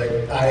was just like,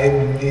 I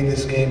need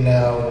this game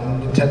now.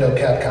 Nintendo,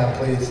 Capcom,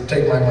 please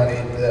take my money.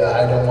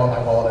 I don't want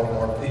my wallet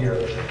anymore here.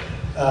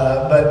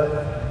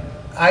 But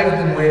I've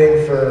been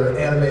waiting for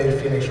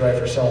animated Phoenix Wright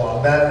for so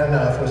long. That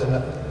enough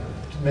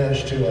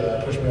managed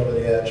to push me over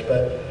the edge.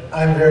 But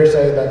I'm very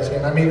excited about this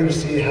game. I'm eager to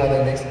see how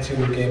they mix the two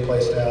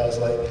gameplay styles.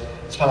 Like,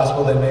 it's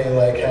possible they may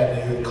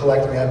have you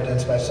collecting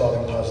evidence by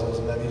solving puzzles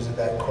and then using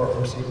that in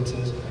courtroom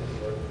sequences.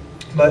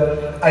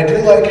 But I do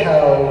like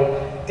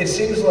how it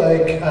seems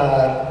like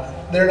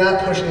they're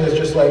not pushing it as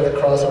just like a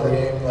crossover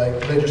game, like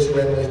they just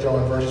randomly throw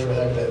in verses for the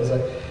heck of it. It's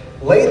like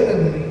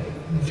Layton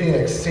and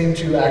Phoenix seem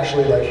to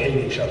actually hate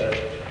each other,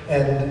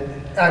 and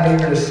I'm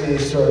eager to see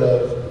sort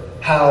of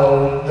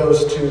how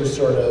those two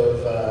sort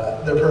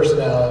of their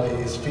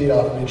personalities feed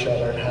off of each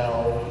other and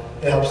how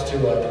it helps to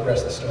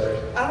progress the story.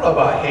 I don't know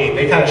about hate.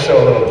 They kind of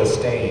show a little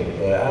disdain,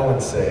 but I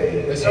wouldn't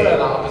say They started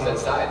on opposite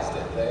sides,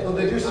 didn't they? Well,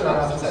 they do start on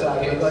opposite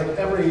sides, but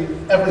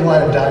every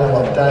line of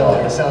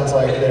dialogue, it sounds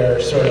like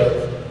they're sort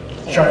of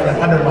trying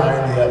to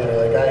undermine the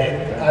other.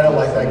 Like, I don't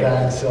like that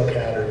guy in Silk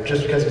Hat, or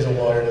just because he's a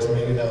lawyer doesn't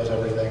mean he knows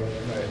everything.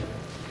 Right.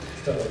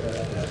 Stuff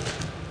like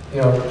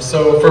that.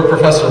 So for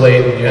Professor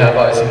Layton, you have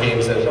obviously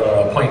games that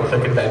are a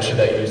point-and-click adventure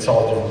that you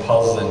solve different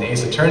puzzles, and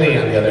Ace Attorney,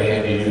 on the other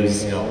hand, you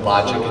use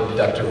logic and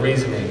deductive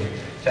reasoning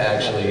to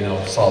actually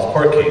solve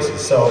court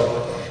cases.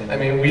 So, I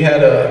mean, we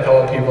had a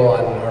couple of people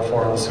on our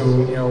forums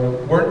who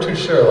weren't too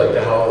sure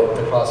how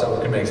the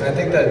crossover could make sense. I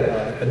think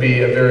that would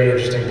be a very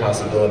interesting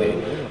possibility.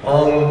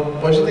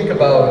 What do you think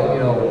about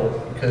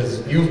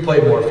because you've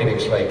played more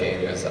Phoenix Wright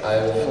games.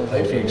 I've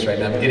played Phoenix Wright,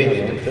 and I'm getting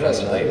into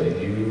Professor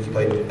Layton. You've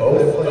played both?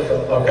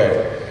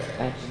 Okay.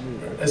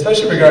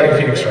 Especially regarding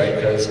Phoenix Wright,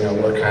 because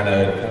we're kind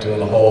of doing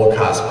the whole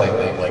cosplay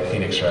thing like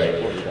Phoenix Wright.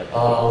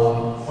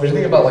 What do you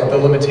think about the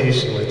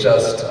limitation with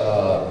just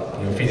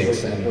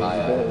Phoenix and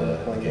Maya in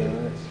the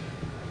game?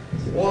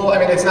 Well, I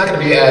mean, it's not going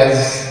to be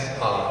as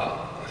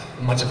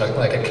much of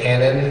a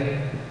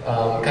canon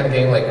kind of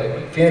game.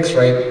 Like Phoenix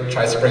Wright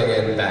tries to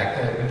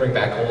bring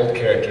back old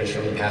characters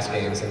from past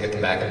games and get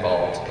them back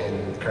involved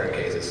in current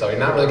cases. So you're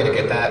not really going to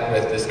get that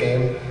with this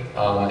game.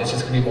 It's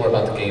just going to be more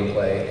about the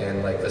gameplay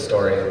and like the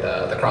story and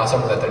the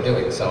crossover that they're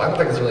doing. So I don't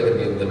think it's really going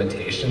to be a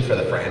limitation for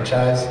the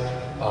franchise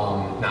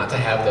not to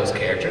have those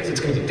characters. It's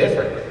going to be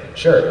different,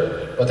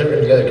 sure, but there are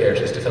going to be other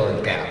characters to fill in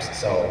the gaps.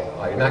 So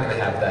you're not going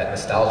to have that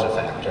nostalgia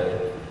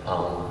factor,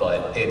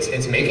 but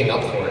it's making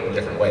up for it in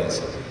different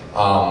ways.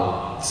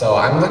 So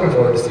I'm looking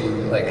forward to see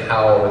like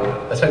how,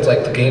 especially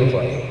like the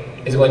gameplay,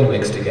 is going to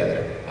mix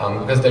together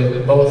because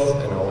they're both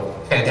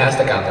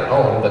fantastic on their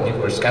own, but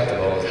people are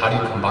skeptical of how do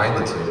you combine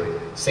the two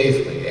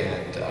safely,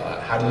 and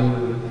how do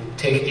you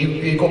take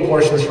equal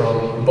portions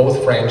from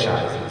both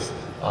franchises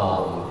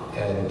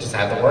and just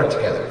have them work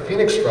together.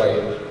 Phoenix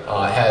Wright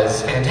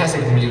has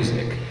fantastic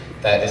music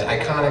that is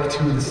iconic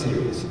to the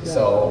series.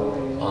 So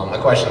the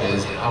question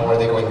is, how are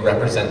they going to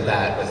represent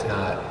that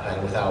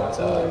without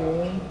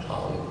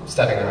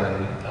stepping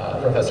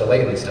on Professor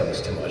Layton's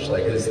toes too much?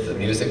 Like, is the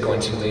music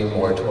going to lean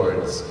more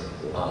towards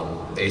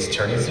the Ace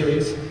Attorney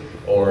series,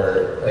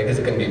 or like is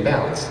it going to be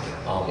balanced?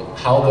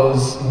 How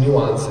those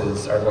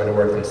nuances are going to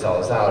work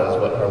themselves out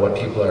are what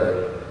people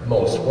are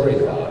most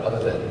worried about,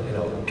 other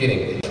than getting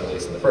these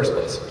released in the first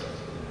place.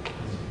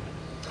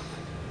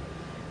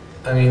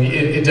 I mean,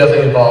 it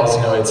definitely involves,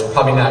 it's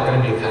probably not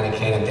going to be a kind of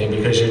canon thing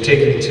because you're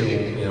taking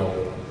two,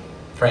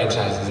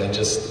 franchises and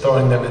just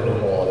throwing them into a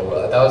whole other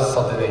world. That was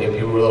something that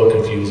people were a little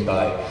confused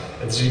by.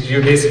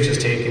 You're basically just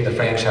taking the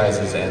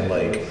franchises and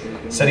like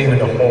sending them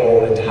into a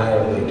whole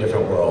entirely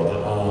different world.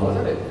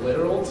 Wasn't it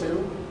literal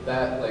too?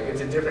 That like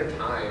it's a different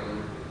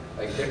time,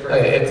 like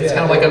different. It's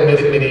kind of like a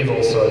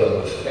medieval sort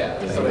of. Yeah.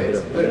 So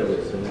it's literally.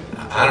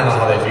 I don't know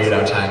how they figured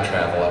out time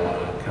travel. I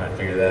want to kind of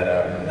figure that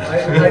out.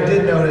 I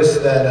did notice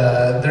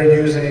that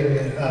they're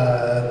using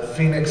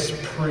Phoenix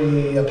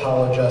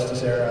pre-Apollo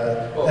Justice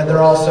era, and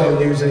they're also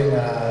using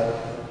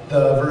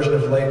the version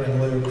of Layton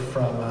and Luke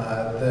from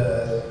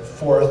the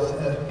fourth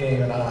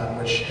game and on,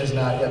 which has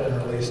not yet been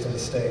released in the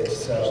States.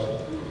 So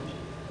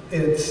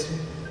it's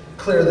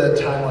clear that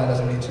timeline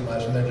doesn't mean too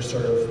much, and they're just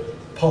sort of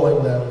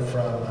pulling them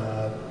from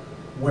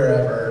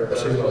wherever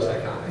to the most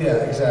iconic. Yeah,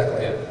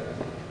 exactly. Yeah.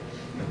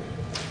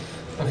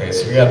 Okay,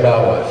 so we got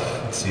about,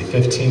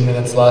 15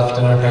 minutes left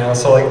in our panel.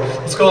 So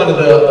let's go on to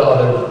the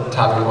other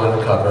topic we wanted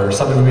to cover.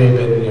 Something we may have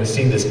been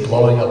seeing this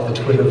blowing up the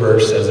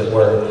Twitterverse, as it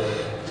were.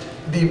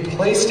 The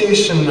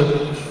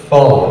PlayStation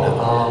phone.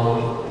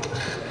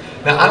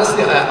 Now,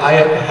 honestly, I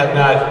have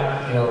not,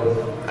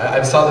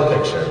 I saw the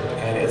picture,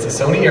 and it's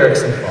a Sony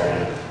Ericsson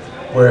phone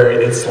where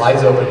it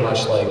slides open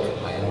much like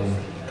my own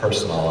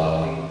personal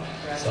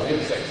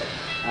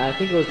I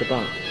think it was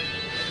debunked.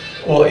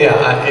 Well,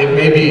 yeah, it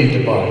may be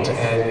debunked,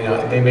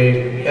 and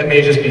it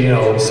may just be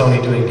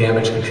Sony doing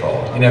damage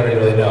control. You never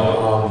really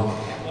know.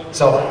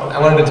 So I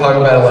wanted to talk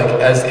about it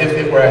like as if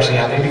it were actually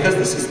happening, because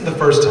this isn't the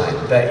first time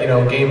that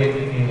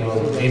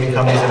gaming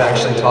companies have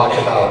actually talked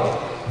about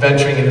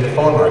venturing into the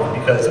phone market,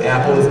 because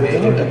Apple is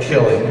making a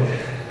killing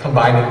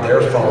combining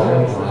their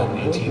phone on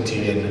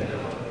AT&T and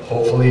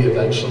hopefully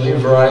eventually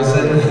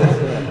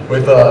Verizon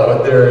with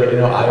their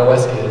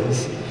iOS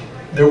games.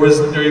 There were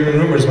even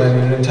rumors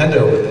when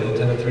Nintendo with the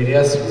Nintendo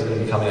 3DS was going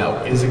to be coming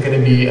out. Is it going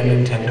to be a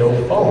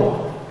Nintendo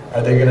phone?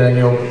 Are they going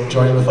to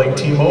join with like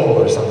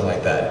T-Mobile or something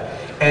like that?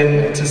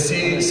 And to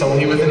see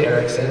Sony with an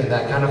Ericsson and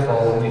that kind of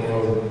phone,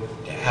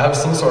 have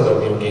some sort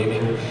of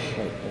gaming.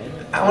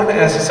 I want to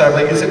ask you, Sarah,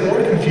 is it more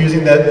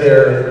confusing that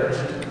they're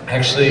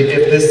actually,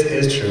 if this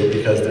is true,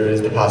 because there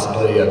is the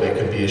possibility of it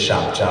could be a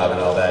shop job and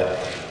all that,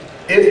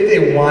 if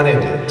they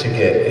wanted to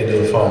get into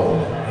the phone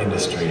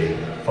industry,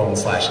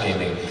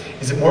 phone/gaming,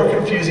 is it more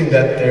confusing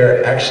that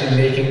they're actually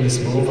making this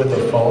move with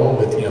the phone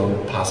with,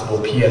 possible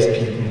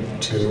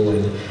PSP2,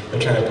 and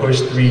they're trying to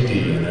push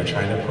 3D and they're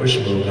trying to push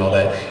Move and all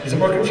that? Is it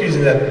more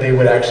confusing that they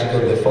would actually go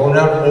to the phone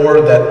route,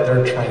 or that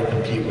they're trying to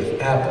compete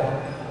with Apple?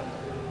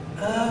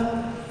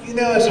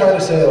 It's hard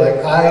to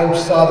say. I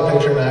saw the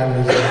picture and I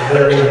was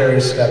very,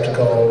 very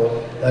skeptical.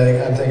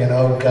 I'm thinking,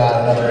 oh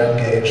God, another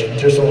N-Gage,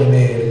 just what we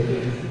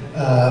need.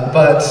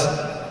 But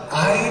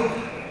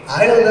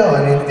I don't know.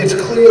 I mean, it's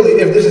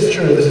clearly, if this is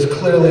true, this is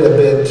clearly a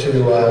bid to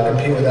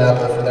compete with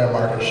Apple for their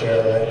market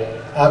share, right?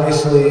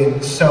 Obviously,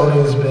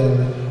 Sony's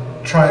been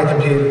trying to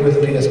compete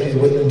with the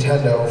PSP, with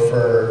Nintendo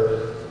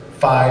for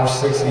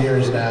 5-6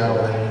 years now,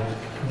 and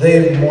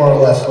they've more or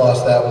less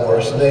lost that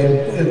war. So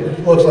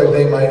it looks like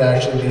they might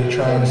actually be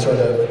trying to sort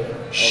of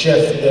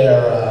shift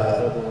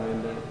their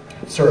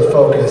sort of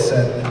focus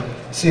and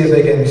see if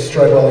they can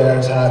strike while the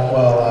iron's hot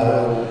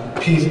while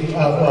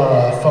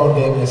phone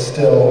gaming is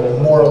still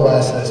more or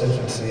less in its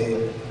infancy.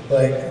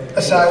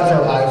 Aside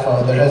from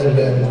iPhone, there hasn't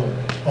been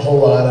a whole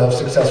lot of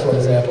successful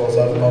examples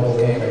of mobile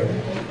gaming.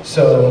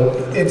 So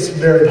it's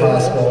very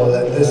possible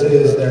that this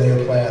is their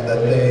new plan,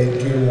 that they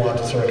do want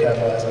to sort of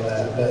capitalize on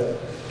that. But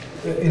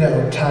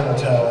time will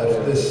tell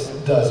if this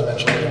does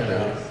eventually come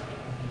out.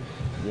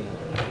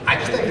 I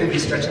just think they'd be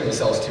stretching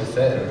themselves too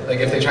thin.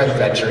 If they try to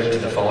venture into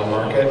the phone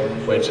market,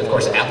 which of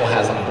course Apple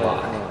has on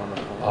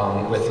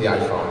block with the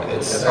iPhone.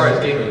 As far as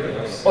gaming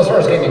goes. Well, as far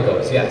as gaming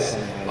goes, yes.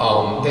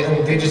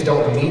 They just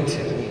don't need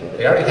to.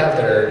 They already have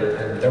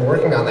they're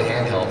working on the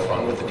handheld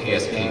front with the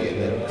PSP, and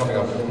then coming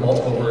up with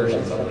multiple versions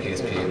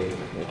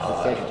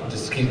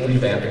just keep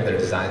revamping their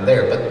design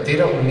there. But they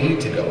don't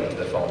need to go into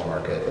the phone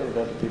market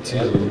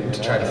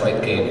to try to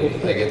fight gaming.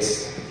 Like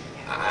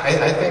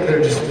I think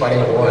they're just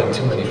fighting a war on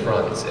too many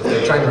fronts. If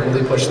they're trying to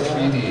really push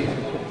 3D,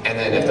 and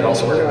then if they're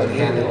also working with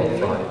handheld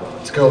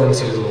front, to go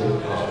into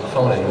the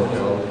phone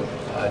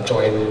and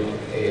join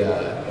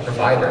a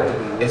provider,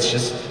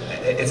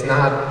 it's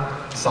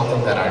not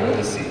something that I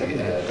really see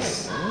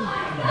as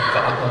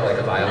like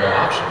a viable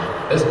option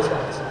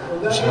business-wise.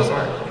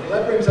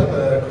 That brings up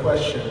a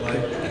question.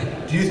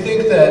 Like, do you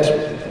think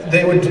that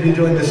they would be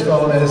doing this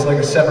phone as like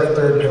a separate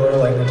third pillar,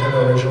 like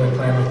Nintendo originally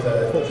planned with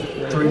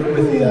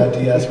the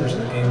DS versus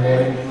the Game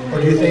Boy,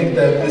 or do you think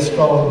that this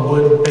phone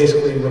would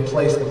basically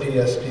replace the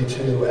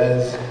PSP2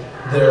 as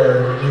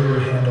their new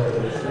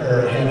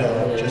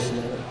handheld, just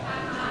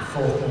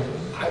full thing?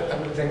 I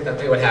would think that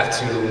they would have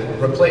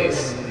to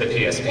replace the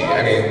PSP.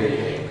 I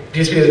mean,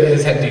 PSP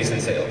has had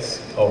decent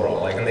sales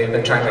overall, and they've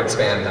been trying to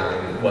expand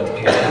on what the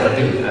PSP would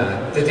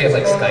do. They have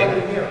like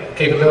Skype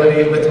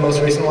capability with the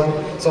most recent one,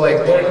 so they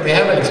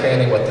have been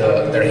expanding what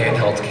their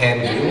handhelds can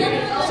do.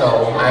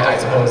 So I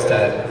suppose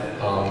that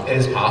it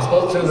is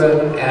possible to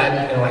then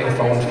add a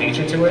phone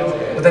feature to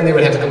it, but then they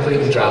would have to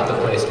completely drop the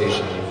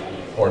PlayStation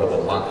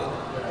Portable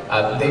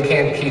line. They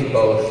can't keep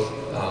both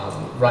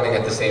running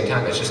at the same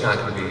time. It's just not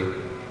going to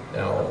be,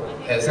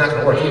 it's not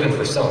going to work even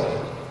for Sony.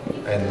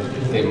 And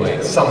they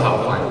might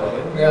somehow find a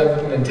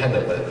way.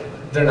 Nintendo,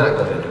 but they're not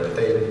going to do it.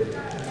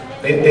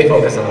 They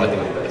focus on what they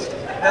do best.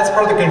 That's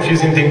part of the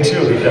confusing thing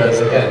too, because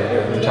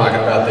again, we're talking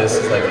about this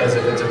as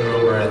if it's a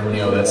rumor, and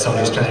that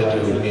Sony's trying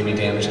to do maybe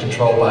damage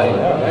control by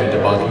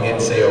debunking it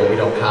and say, oh, we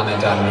don't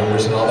comment on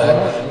rumors and all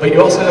that. But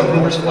you also have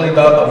rumors floating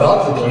about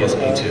the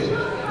PSP2,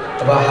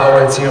 about how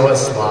it's a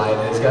slide,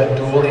 and it's got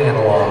dual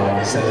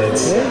analogs, and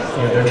it's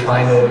they're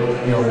trying to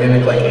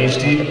mimic like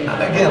HD.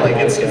 Again,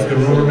 it's the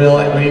rumor mill,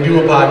 and when you do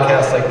a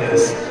podcast like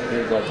this,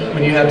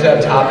 when you have to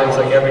have topics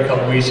like every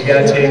couple weeks, you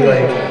got to take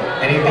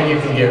anything you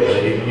can get.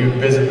 Really, you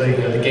visit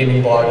the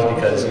gaming blogs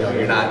because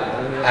you're not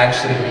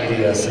actually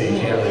media, so you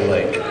can't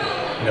really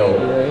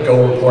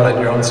go report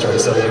on your own story.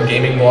 So the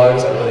gaming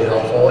blogs are really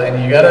helpful,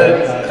 and you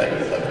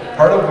gotta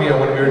part of when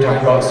we were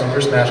talking about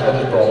Super Smash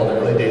Bros. Brawl in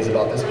the early days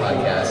about this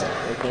podcast.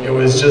 It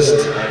was just,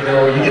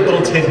 you get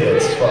little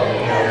tidbits from,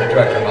 the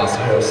director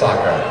Masahiro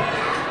Sakurai.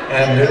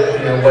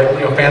 And, what,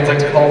 fans like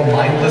to call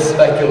mindless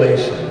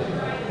speculation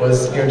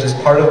was, just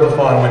part of the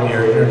fun when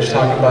you're just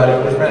talking about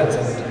it with friends.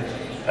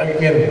 And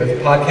again, with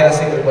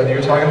podcasting, whether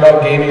you're talking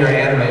about gaming or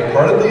anime,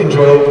 part of the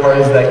enjoyable part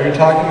is that you're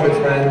talking with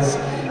friends,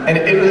 and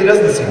it really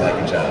doesn't seem like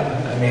a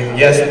job. I mean,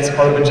 yes, it's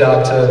part of a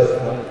job to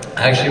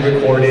actually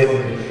record it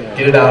and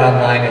get it out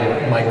online,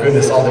 and my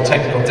goodness, all the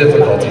technical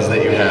difficulties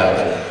that you have,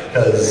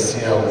 because,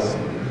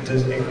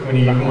 when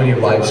you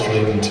live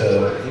stream to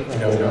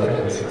your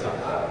friends.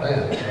 Oh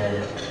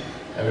yeah.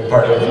 I mean,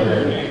 part of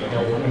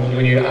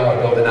when you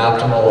build an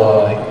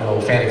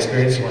optimal fan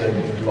experience, you want to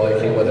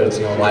do whether it's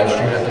live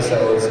stream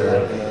episodes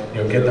or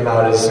get them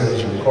out as soon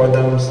as you record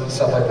them,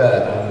 stuff like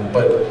that.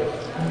 But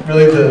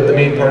really, the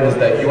main part is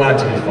that you want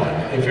it to be fun.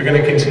 If you're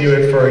going to continue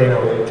it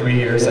for 3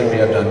 years like we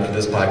have done for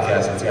this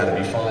podcast, it's got to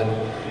be fun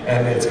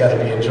and it's got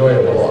to be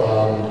enjoyable.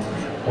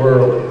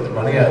 We're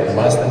running at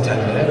less than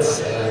 10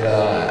 minutes,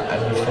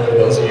 and for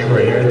those of you who are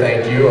here,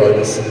 thank you.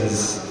 This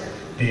is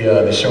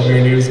the Show Me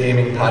Your News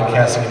Gaming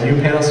Podcasting with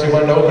You panel, so we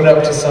wanted to open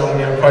up to some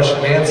question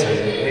and answer.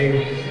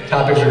 Any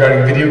topics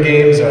regarding video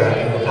games or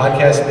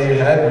podcasting that you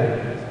had,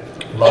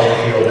 we'd love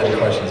to field any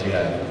questions you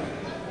have.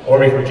 Or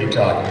we can keep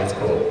talking, it's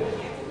cool.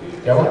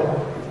 Got one?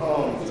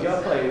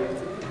 Y'all play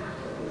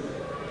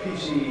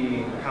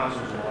PC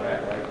consoles and all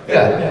that, right?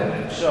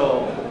 Yeah.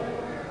 So,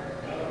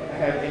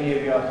 have any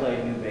of y'all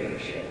played New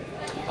Vegas yet?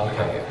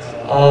 Okay.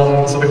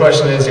 So the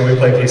question is, we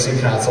play PC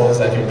consoles.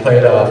 Have you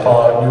played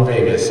Fallout New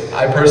Vegas?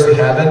 I personally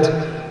haven't.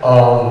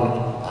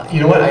 You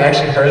know what? I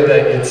actually heard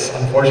that it's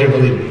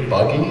unfortunately really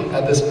buggy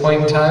at this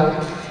point in time.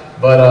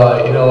 But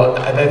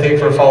I think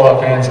for Fallout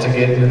fans to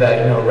get into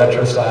that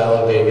retro style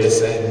of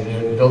Vegas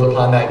and build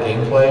upon that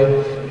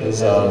gameplay is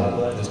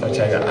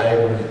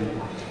spectacular.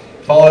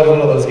 Fallout is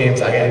one of those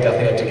games I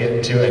definitely have to get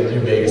into, and New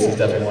Vegas is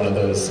definitely one of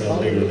those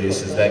big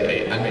releases that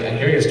I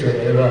hear you're doing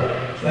really well.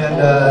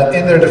 And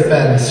in their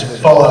defense,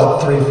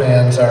 Fallout 3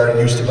 fans are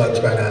used to bugs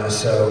by now,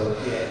 so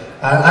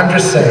I'm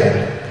just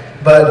saying.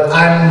 But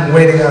I'm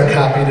waiting on a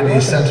copy to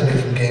be sent to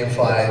me from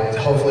GameFly.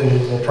 Hopefully,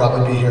 we'll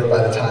probably be here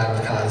by the time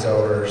the con's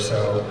over.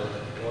 So,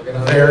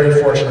 very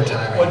fortunate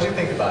timing. What did you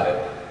think about it?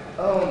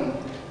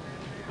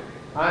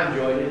 I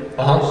enjoyed it.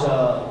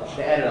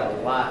 They added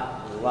a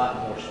lot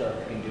more stuff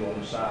you can do on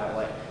the side.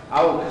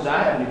 Because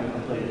I haven't even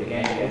completed the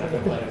game yet. I've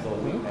been playing it for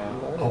a week now.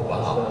 Oh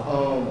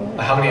wow!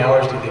 How many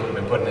hours do you think you've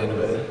been putting into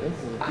it?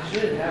 I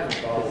should have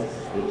about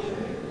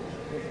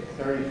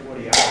 30,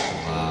 40 hours.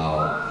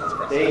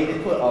 Wow. They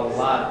put a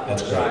lot on the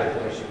side for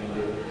what you can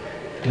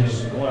do.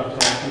 Just going up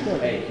to some people,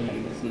 hey, can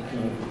you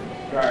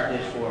guard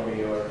this for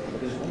me? Or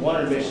there's one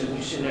of the missions,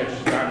 you sitting there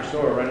just guarding the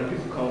store, running,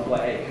 people come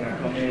like, hey, can I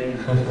come in?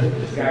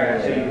 This guy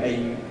will tell you, hey,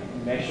 you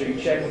make sure you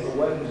check with the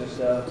weapons and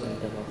stuff. And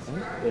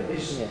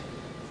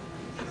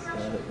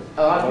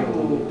A lot of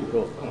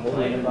people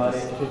complain about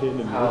it,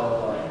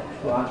 how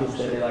a lot of people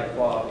say they like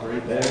Fallout 3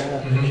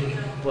 better,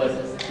 but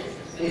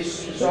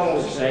it's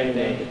almost the same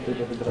thing,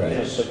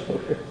 just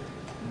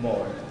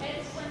more.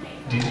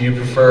 Do you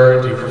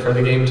prefer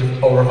the game to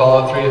over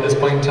Fallout 3 at this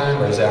point in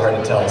time, or is that hard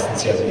to tell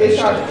since you haven't It's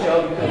finished hard it? to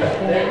tell because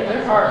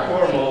their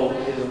hardcore mode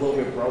is a little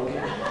bit broken.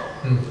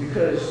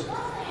 Because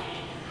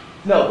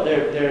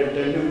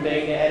their new thing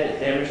they added,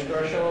 damage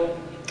threshold,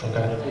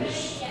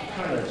 is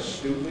kind of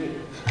stupid.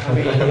 I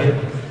mean,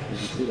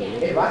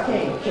 if I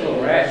can't kill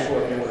a rat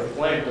scorpion with a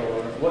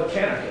flamethrower, what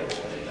can I kill?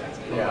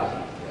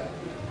 Yeah.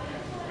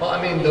 Well,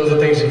 I mean, those are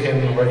things you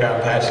can work out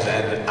in patches,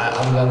 and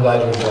I'm glad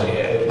you're enjoying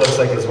it. It looks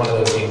like it's one of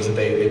those games that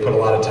they put a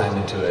lot of time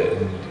into it,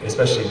 and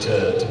especially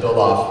to build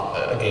off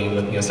a game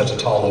with such a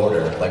tall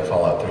order like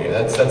Fallout 3.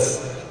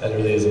 That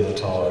really isn't a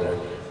tall order.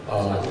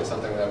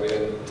 Something that we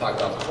didn't talk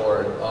about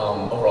before,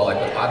 overall,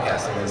 like with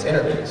podcasting, is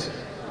interviews.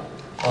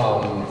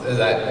 Is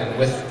that, and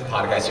with the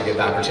podcast, you get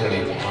the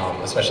opportunity,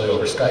 especially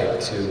over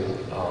Skype, to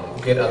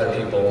get other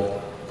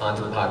people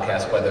onto the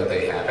podcast, whether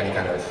they have any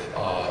kind of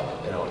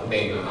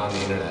name on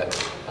the internet,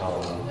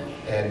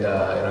 and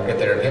get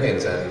their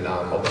opinions and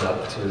open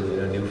up to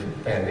new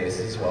fan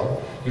bases as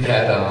well. You've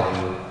had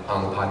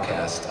on the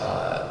podcast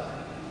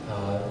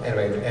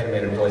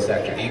animated voice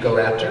actor Ego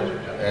Raptor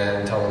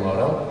and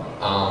Tomomoto.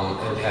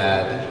 We've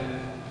had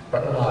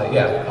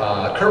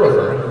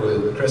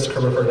Kerbifer, Chris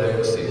Kerbifer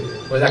IOC,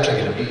 who is actually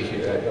going to be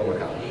here at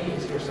YomoCon.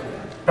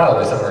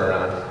 Probably somewhere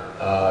around.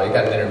 You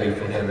got an interview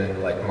from him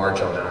in like March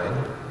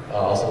 09.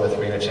 Also with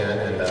Rena Chen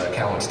and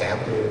Callum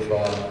Stamp, who've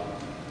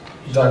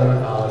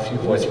done a few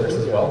voice works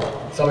as well.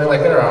 So I mean, like,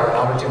 there are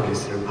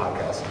opportunities through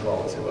podcasts as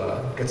well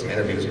to get some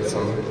interviews with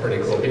some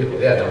pretty cool people.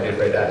 Yeah, don't be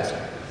afraid to ask,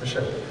 for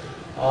sure.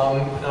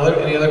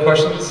 Any other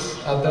questions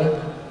out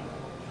there?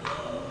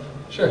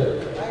 Sure.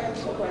 I have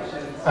some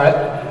questions. All right.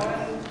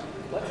 One,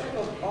 what type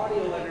of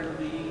audio editor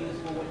do you use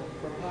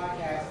for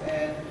podcasts?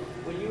 And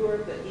when you were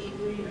at the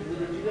E3, did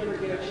you ever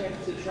get a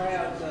chance to try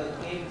out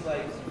games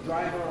like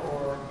Driver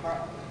or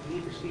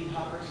Need for Speed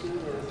Hopper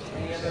Suit or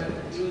any other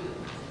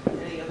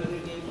new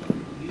games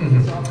you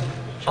use often?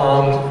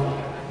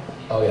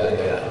 Oh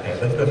yeah. Okay.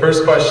 The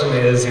first question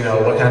is,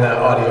 what kind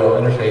of audio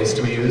interface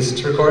do we use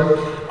to record?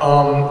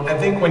 I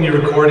think when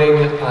you're recording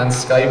on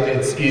Skype,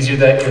 it's easier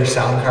that your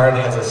sound card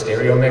has a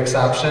stereo mix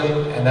option,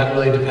 and that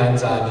really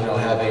depends on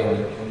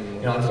having,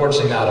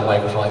 unfortunately not a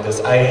microphone like this.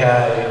 I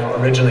had,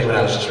 originally when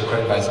I was just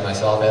recording by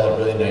myself, I had a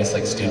really nice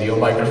like studio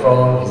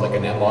microphone. It was like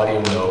an M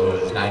Audio Node.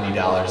 It was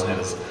 $90, and it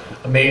was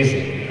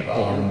amazing.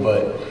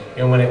 But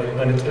when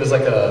it was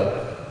like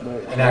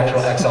an actual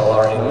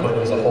XLR input, it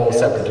was a whole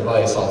separate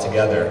device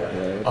altogether.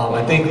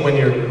 I think when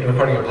you're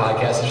recording a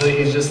podcast, it's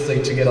really easy just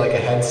to get like a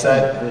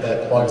headset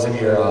that plugs in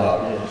your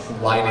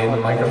line-in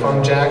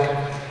microphone jack,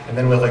 and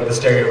then with like the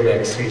stereo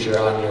mix feature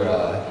on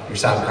your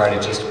sound card,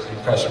 it just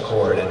press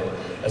record. And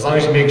as long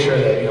as you make sure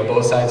that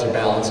both sides are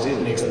balanced, it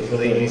makes it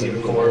really easy to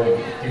record.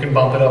 You can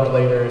bump it up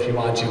later if you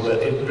want to,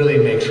 but it really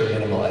makes for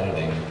minimal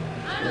editing.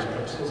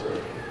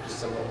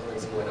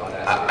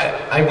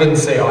 I wouldn't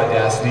say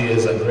Audacity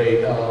is a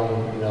great,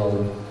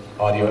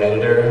 audio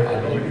editor.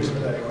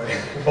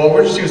 Well,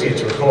 we're just using it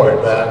to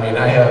record, but I mean,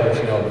 I have,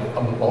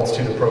 a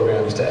multitude of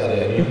programs to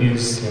edit. You can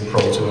use Pro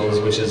Tools,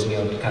 which is,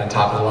 kind of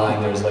top of the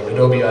line. There's like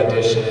Adobe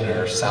Audition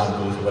or Sound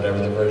Booth or whatever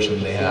the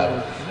version they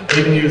have. I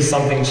even used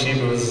something cheap.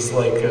 It was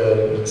like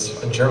a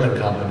German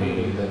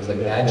company. It was like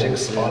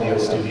Magix Audio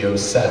Studio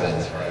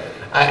 7.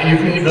 You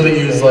can really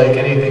use like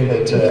anything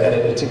to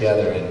edit it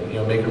together and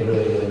make a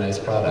really, really nice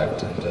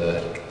product and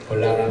put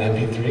it out on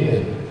MP3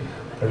 and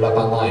put it up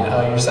online.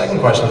 Your second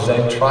question is, did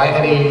I try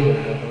any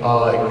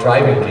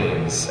driving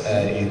games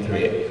at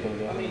E3?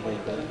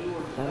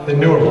 The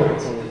newer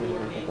ones.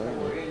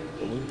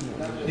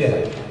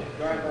 Yeah.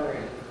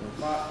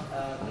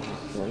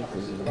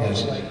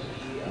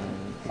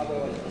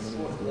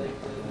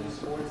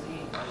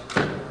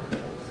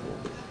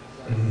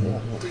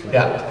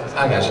 Yeah,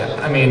 I gotcha.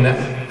 I mean,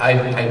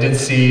 I did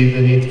see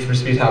the Need for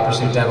Speed Hot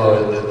Pursuit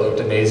demo. It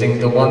looked amazing.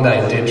 The one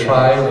that I did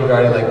try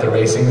regarding like the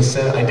racing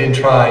sim, I did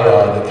try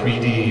the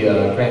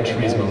 3D Gran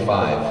Turismo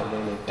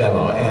 5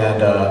 demo,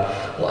 and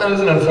well, it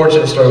was an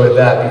unfortunate story with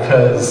that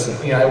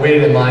because I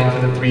waited in line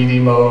for the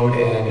 3D mode,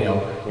 and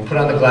you put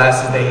on the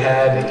glasses. They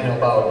had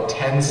about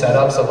 10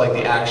 setups of like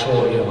the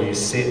actual where you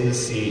sit in the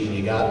seat and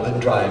you got the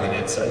driving.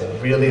 It's a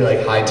really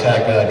like high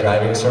tech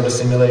driving sort of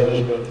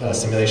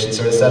simulation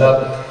sort of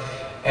setup.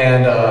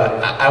 And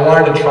I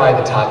wanted to try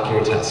the Top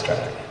Gear test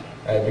track,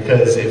 right?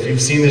 Because if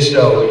you've seen the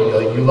show,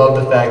 you love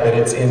the fact that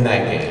it's in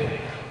that game.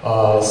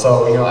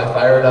 So I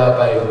fired up,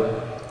 I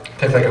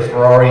picked like a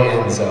Ferrari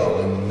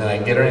Enzo, and then I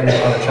get her on the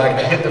track,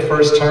 I hit the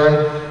first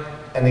turn,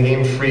 and the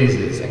game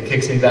freezes and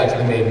kicks me back to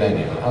the main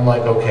menu. I'm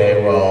like,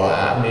 okay, well,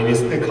 maybe it's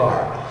the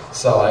car.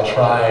 So I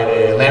tried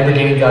a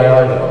Lamborghini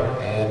Gallardo,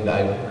 and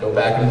I go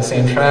back into the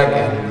same track,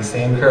 and the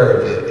same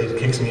curve, it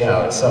kicks me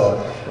out.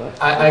 So,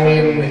 I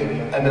mean,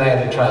 and then I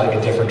had to try like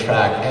a different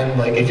track, and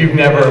like if you've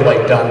never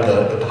like done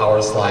the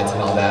power slides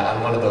and all that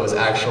on one of those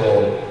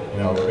actual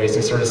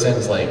racing sort of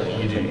sims, like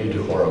you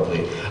do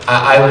horribly.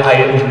 I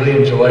really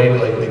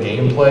enjoyed like the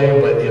gameplay,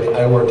 but if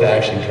I were to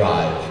actually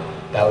drive,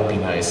 that would be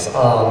nice.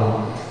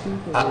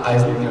 I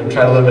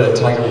tried a little bit of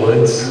Tiger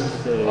Woods,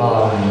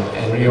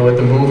 and with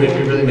the move, it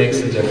really makes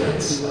a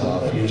difference.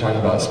 If you're talking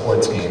about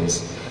sports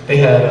games, they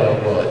had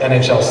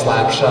NHL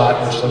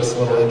Slapshot, which looks a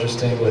little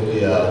interesting with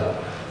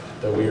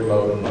the Wii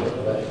remote.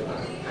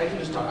 I can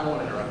just talk. I don't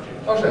want to interrupt you.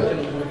 Oh, sure.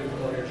 Can you move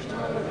before you're just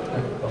talking?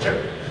 Okay.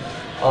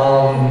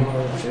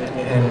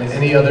 And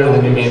any other of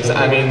the new games?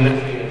 I mean,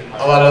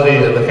 a lot of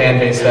the fan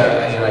base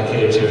that I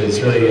cater to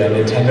is really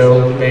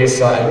Nintendo based.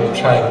 So I've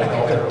tried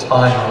a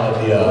ton of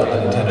the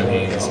Nintendo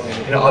games.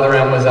 Other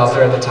M was out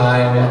there at the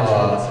time.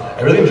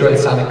 I really enjoyed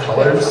Sonic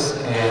Colors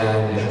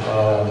and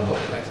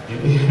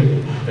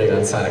big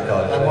on Sonic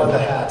Colors. I want the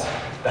hat.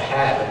 The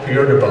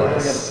pre-order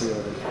bonus.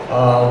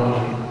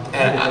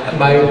 And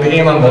the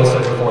game I'm most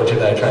looking forward to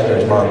that I tried there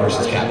is Marvel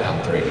vs.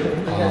 Capcom 3.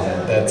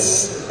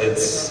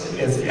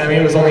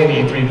 It was only an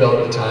E3 build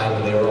at the time,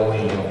 and they were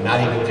only not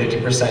even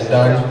 50%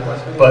 done.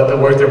 But the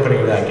work they're putting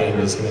into that game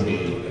is going to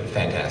be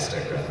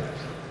fantastic.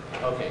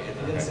 Okay, if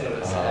you didn't say it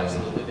was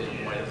absolutely, then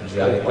you might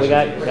have. We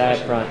got guy up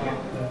front.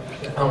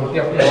 We'll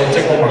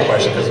take one more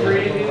question.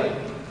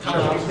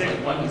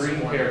 One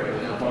dream character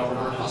from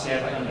Marvel vs.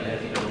 Capcom that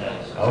hasn't been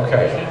announced.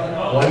 Okay.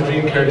 One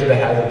dream character that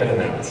hasn't been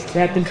announced.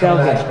 Captain Come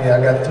Falcon. at me,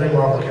 I've got 3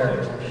 Marvel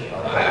characters.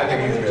 I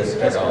think he's going to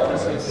pick all of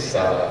them.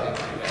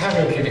 Kind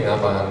of keeping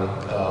up on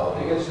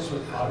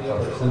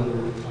who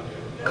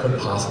could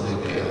possibly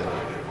be in it.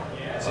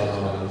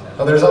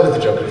 There's always the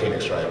Joker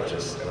Phoenix, right, which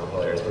is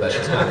hilarious, but that's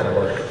just not going to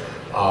work.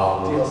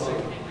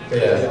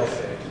 Yeah.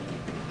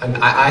 And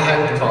I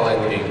haven't been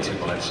following the game too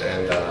much,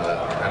 and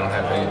I don't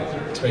have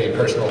too many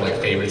personal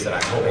favorites that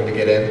I'm hoping to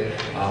get in.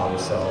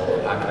 So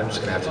I'm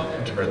just going to have to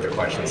divert the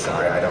question.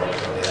 Sorry, I don't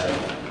really have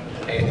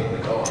anything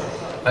to go on.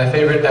 My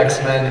favorite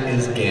X-Men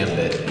is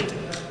Gambit.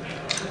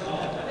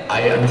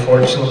 I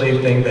unfortunately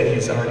think that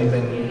he's already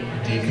been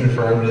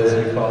deconfirmed, as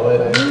we call it.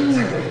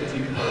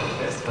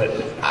 But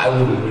I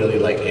would really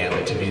like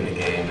Gambit to be in the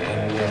game,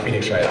 and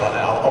Phoenix Wright,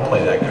 I'll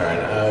play that card.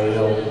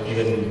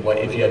 Even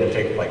if you had to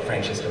pick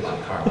Francisco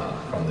Montcarma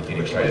from the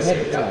Phoenix Wright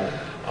series.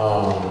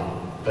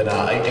 But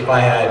if I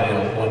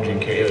had one dream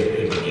character,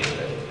 it would be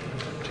Gambit,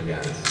 to be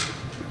honest.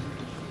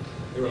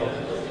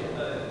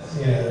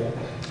 Yeah,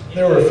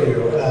 there were a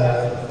few.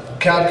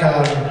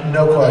 Capcom,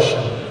 no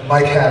question.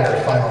 Mike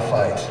Haggard, Final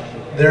Fight.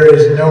 There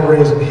is no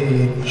reason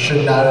he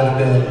should not have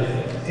been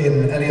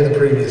in any of the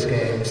previous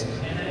games.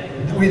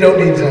 We don't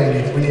need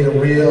Zangief. We need a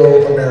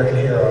real American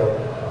hero.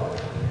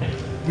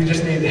 We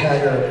just need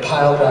Haggard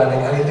pile driving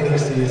anything he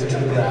sees into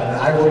the ground. And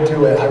I will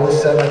do it. I will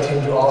set my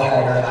team to all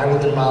Haggard, and I will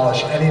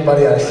demolish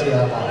anybody I see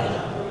online.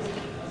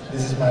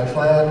 This is my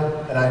plan,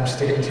 and I'm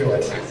sticking to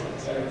it.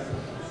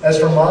 As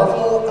for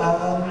Marvel,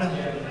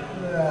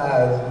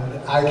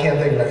 I can't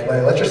think of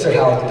anybody. Let's just say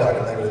Howard the Duck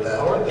and leave it at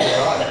that.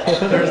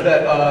 There's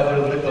that,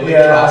 the league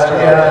roster.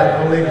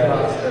 Yeah, the league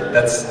roster.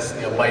 That's,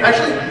 light.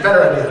 Actually,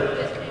 better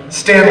idea.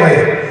 Stan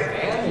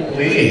Lee.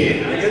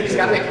 Lee. He's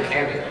got to make a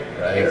cameo.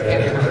 Right.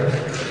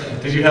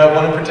 Did you have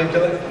one in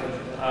particular?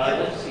 I'd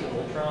like to see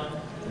Ultron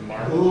from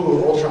Marvel.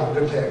 Ooh, Ultron,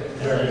 good pick.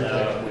 Very good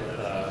pick. With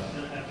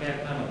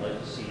Capcom, I'd like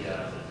to see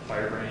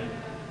Firebrand.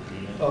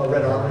 Oh,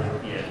 Red Armor.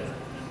 Yeah.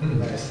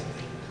 Nice.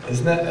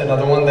 Isn't that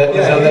another one that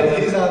is on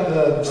he's on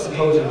the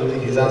supposed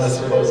league. He's on the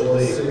supposed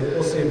league.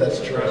 We'll see if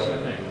that's true.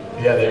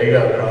 Yeah, there you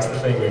go. Cross the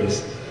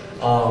fingers.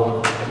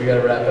 We got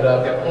to wrap it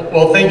up.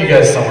 Well, thank you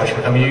guys so much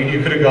for coming.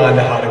 You could have gone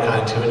to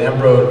HowToCon too, and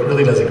Embro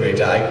really does a great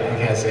job. I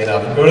can't say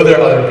enough. Go to their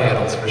other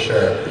panels for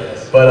sure.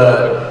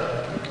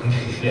 But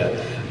yeah.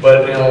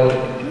 But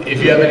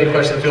if you have any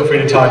questions, feel free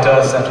to talk to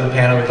us after the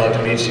panel. We'd love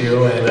to meet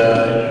you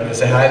and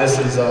say hi. This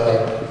is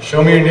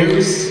Show Me Your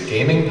News,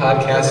 gaming,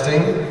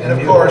 podcasting, And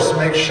of course,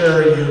 make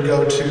sure you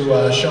go to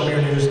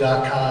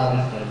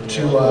showmeyournews.com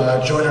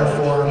to join our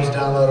forums,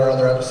 download our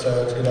other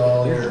episodes, get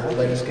all your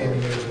latest gaming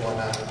news and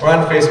whatnot. We're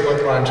on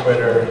Facebook, we're on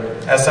Twitter.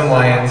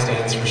 SMYN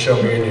stands for Show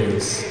Me Your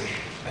News.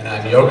 And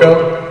I'm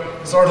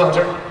Yoko, Sword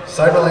Hunter,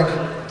 Cyberlink.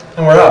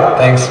 and we're up.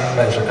 Thanks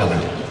for coming.